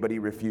take it, but he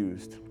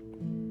refused.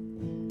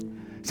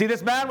 See,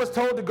 this man was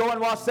told to go and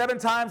wash 7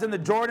 times in the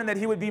Jordan, that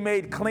he would be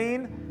made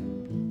clean.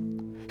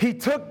 He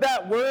took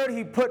that word,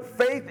 he put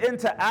faith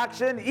into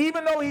action,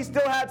 even though he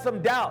still had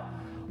some doubt.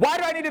 Why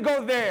do I need to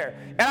go there?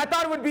 And I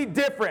thought it would be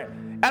different.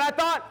 And I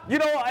thought,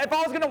 if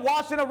I was going to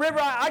wash in a river,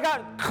 I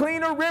got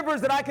cleaner rivers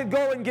that I could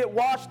go and get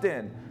washed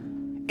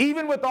in.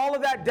 Even with all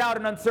of that doubt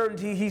and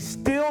uncertainty, he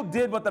still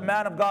did what the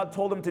man of God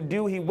told him to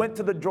do. He went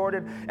to the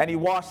Jordan and he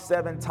washed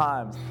 7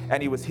 times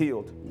and he was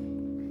healed.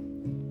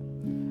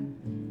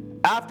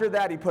 After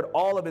that, he put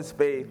all of his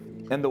faith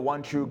in the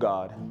one true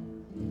God.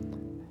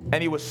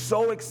 And he was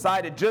so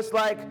excited, just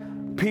like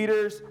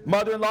Peter's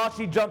mother-in-law,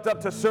 she jumped up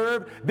to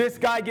serve. This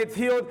guy gets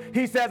healed.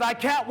 He says, I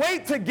can't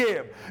wait to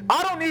give.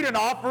 I don't need an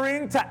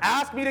offering to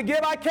ask me to give.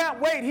 I can't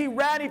wait. He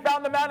ran. He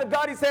found the man of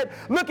God. He said,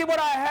 look at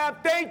what I have.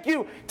 Thank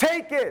you.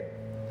 Take it.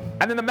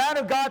 And then the man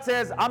of God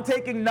says, I'm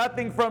taking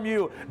nothing from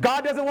you.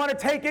 God doesn't want to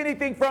take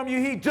anything from you.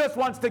 He just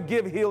wants to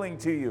give healing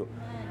to you.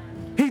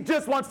 He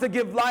just wants to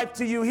give life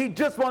to you. He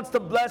just wants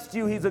to bless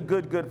you. He's a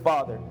good, good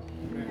Father.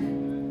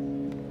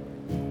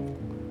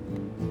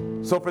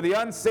 So for the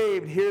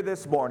unsaved here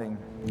this morning,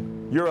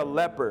 you're a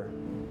leper.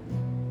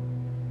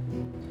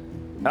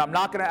 And I'm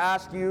not going to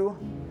ask you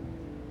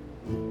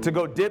to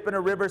go dip in a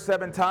river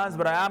 7 times,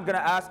 but I am going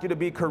to ask you to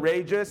be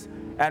courageous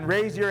and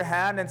raise your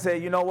hand and say,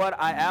 you know what,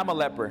 I am a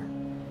leper.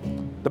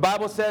 The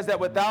Bible says that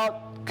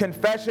without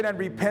confession and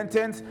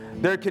repentance,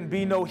 there can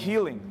be no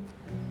healing.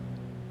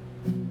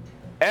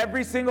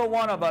 Every single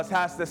one of us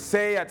has to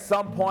say at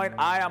some point,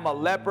 I am a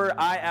leper,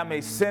 I am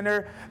a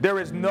sinner.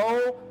 There's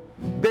no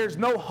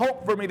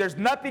hope for me. There's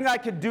nothing I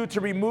can do to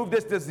remove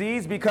this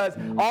disease, because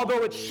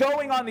although it's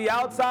showing on the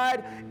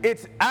outside,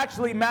 it's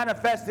actually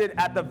manifested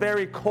at the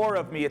very core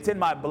of me. It's in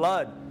my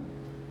blood.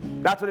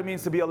 That's what it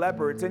means to be a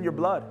leper. It's in your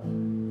blood.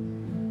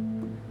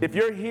 If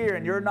you're here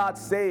and you're not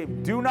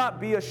saved, do not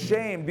be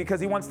ashamed, because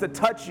he wants to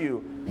touch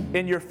you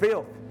in your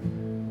filth.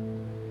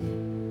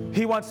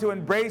 He wants to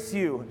embrace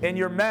you in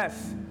your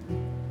mess.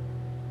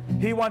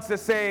 He wants to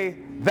say,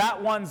 that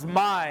one's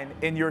mine,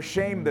 in your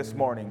shame this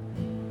morning.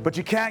 But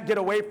you can't get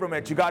away from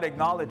it. You got to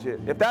acknowledge it.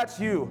 If that's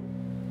you,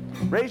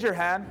 raise your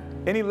hand.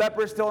 Any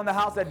lepers still in the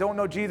house that don't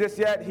know Jesus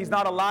yet? He's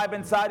not alive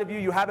inside of you.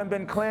 You haven't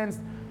been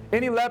cleansed.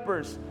 Any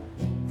lepers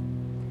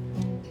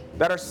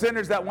that are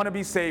sinners that want to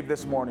be saved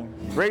this morning?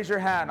 Raise your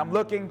hand. I'm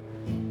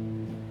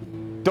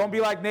looking. Don't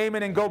be like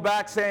Naaman and go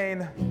back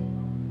saying,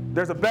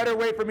 there's a better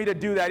way for me to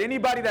do that.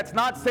 Anybody that's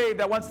not saved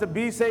that wants to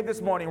be saved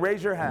this morning,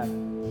 raise your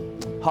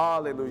hand.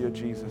 Hallelujah,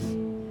 Jesus.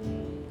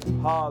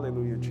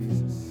 Hallelujah,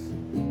 Jesus.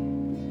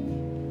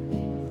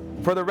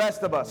 For the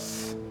rest of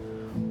us,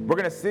 we're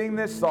going to sing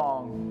this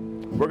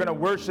song. We're going to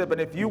worship.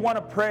 And if you want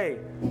to pray,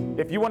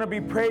 if you want to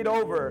be prayed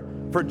over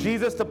for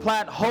Jesus to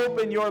plant hope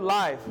in your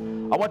life,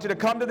 I want you to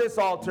come to this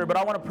altar, but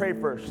I want to pray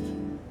first.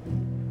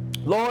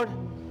 Lord,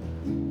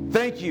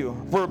 thank you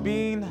for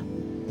being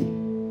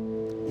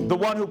the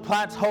one who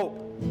plants hope.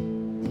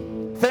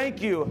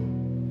 Thank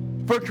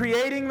you for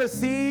creating the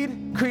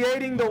seed,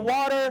 creating the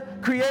water,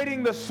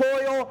 creating the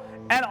soil,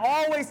 and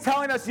always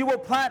telling us you will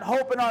plant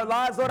hope in our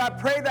lives. Lord, I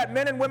pray that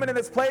men and women in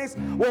this place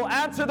will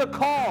answer the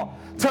call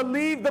to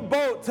leave the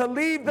boat, to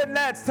leave the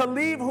nets, to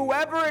leave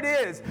whoever it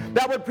is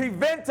that would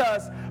prevent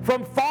us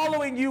from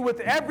following you with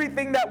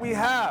everything that we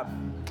have.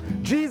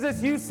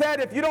 Jesus, you said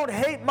if you don't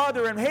hate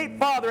mother and hate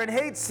father and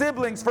hate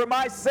siblings for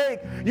my sake,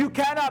 you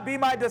cannot be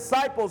my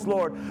disciples,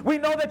 Lord. We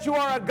know that you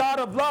are a God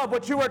of love.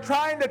 What you are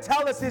trying to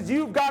tell us is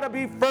you've got to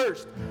be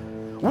first.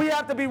 We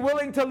have to be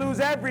willing to lose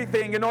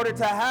everything in order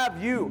to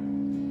have you.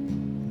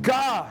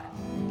 God,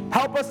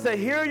 help us to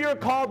hear your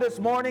call this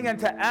morning and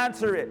to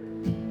answer it.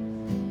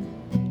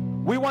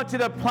 We want you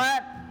to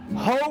plant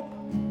hope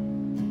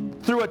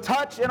through a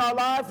touch in our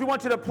lives. We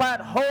want you to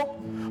plant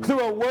hope through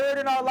a word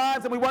in our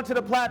lives, and we want you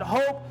to plant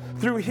hope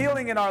through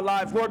healing in our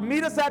lives. Lord,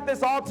 meet us at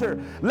this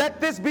altar.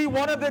 Let this be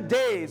one of the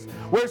days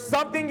where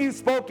something you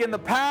spoke in the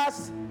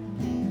past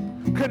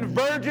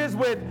converges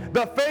with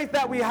the faith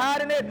that we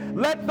had in it.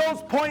 Let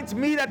those points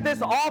meet at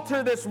this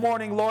altar this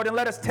morning, Lord, and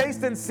let us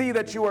taste and see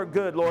that you are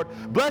good, Lord.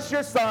 Bless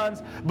your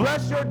sons,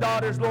 bless your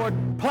daughters, Lord.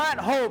 Plant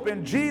hope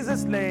in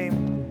Jesus'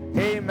 name.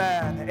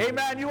 Amen.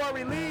 Amen. You are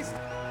released.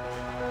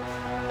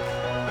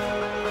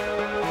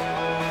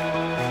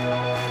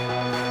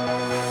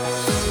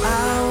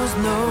 I was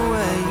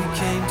nowhere, you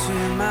came to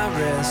my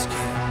rescue.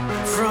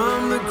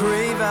 From the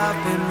grave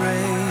I've been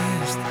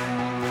raised.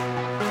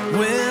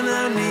 When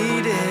I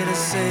needed a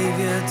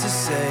savior to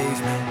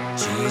save me,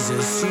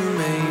 Jesus, you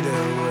made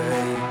a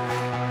way.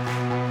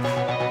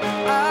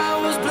 I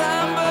was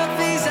blind, but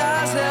these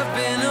eyes have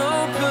been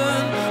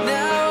opened.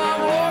 Now I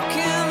walk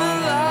in the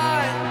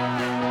light.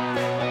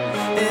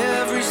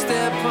 Every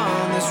step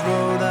on this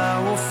road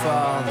I will follow.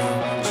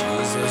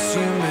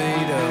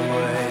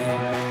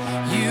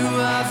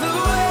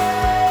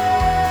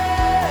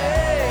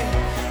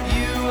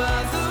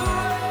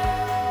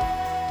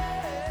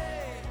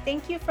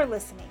 Thank you for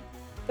listening.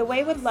 The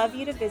Way would love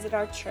you to visit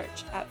our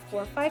church at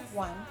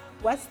 451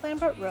 West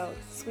Lambert Road,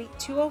 Suite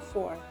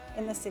 204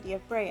 in the city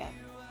of Brea.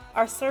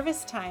 Our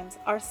service times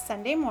are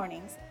Sunday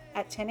mornings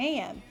at 10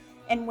 a.m.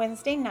 and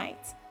Wednesday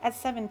nights at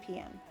 7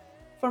 p.m.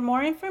 For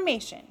more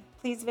information,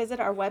 please visit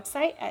our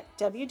website at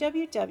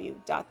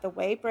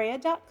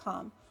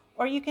www.thewaybrea.com,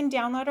 or you can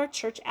download our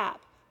church app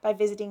by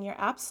visiting your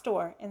app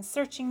store and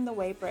searching The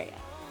Way Brea.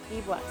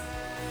 Be blessed.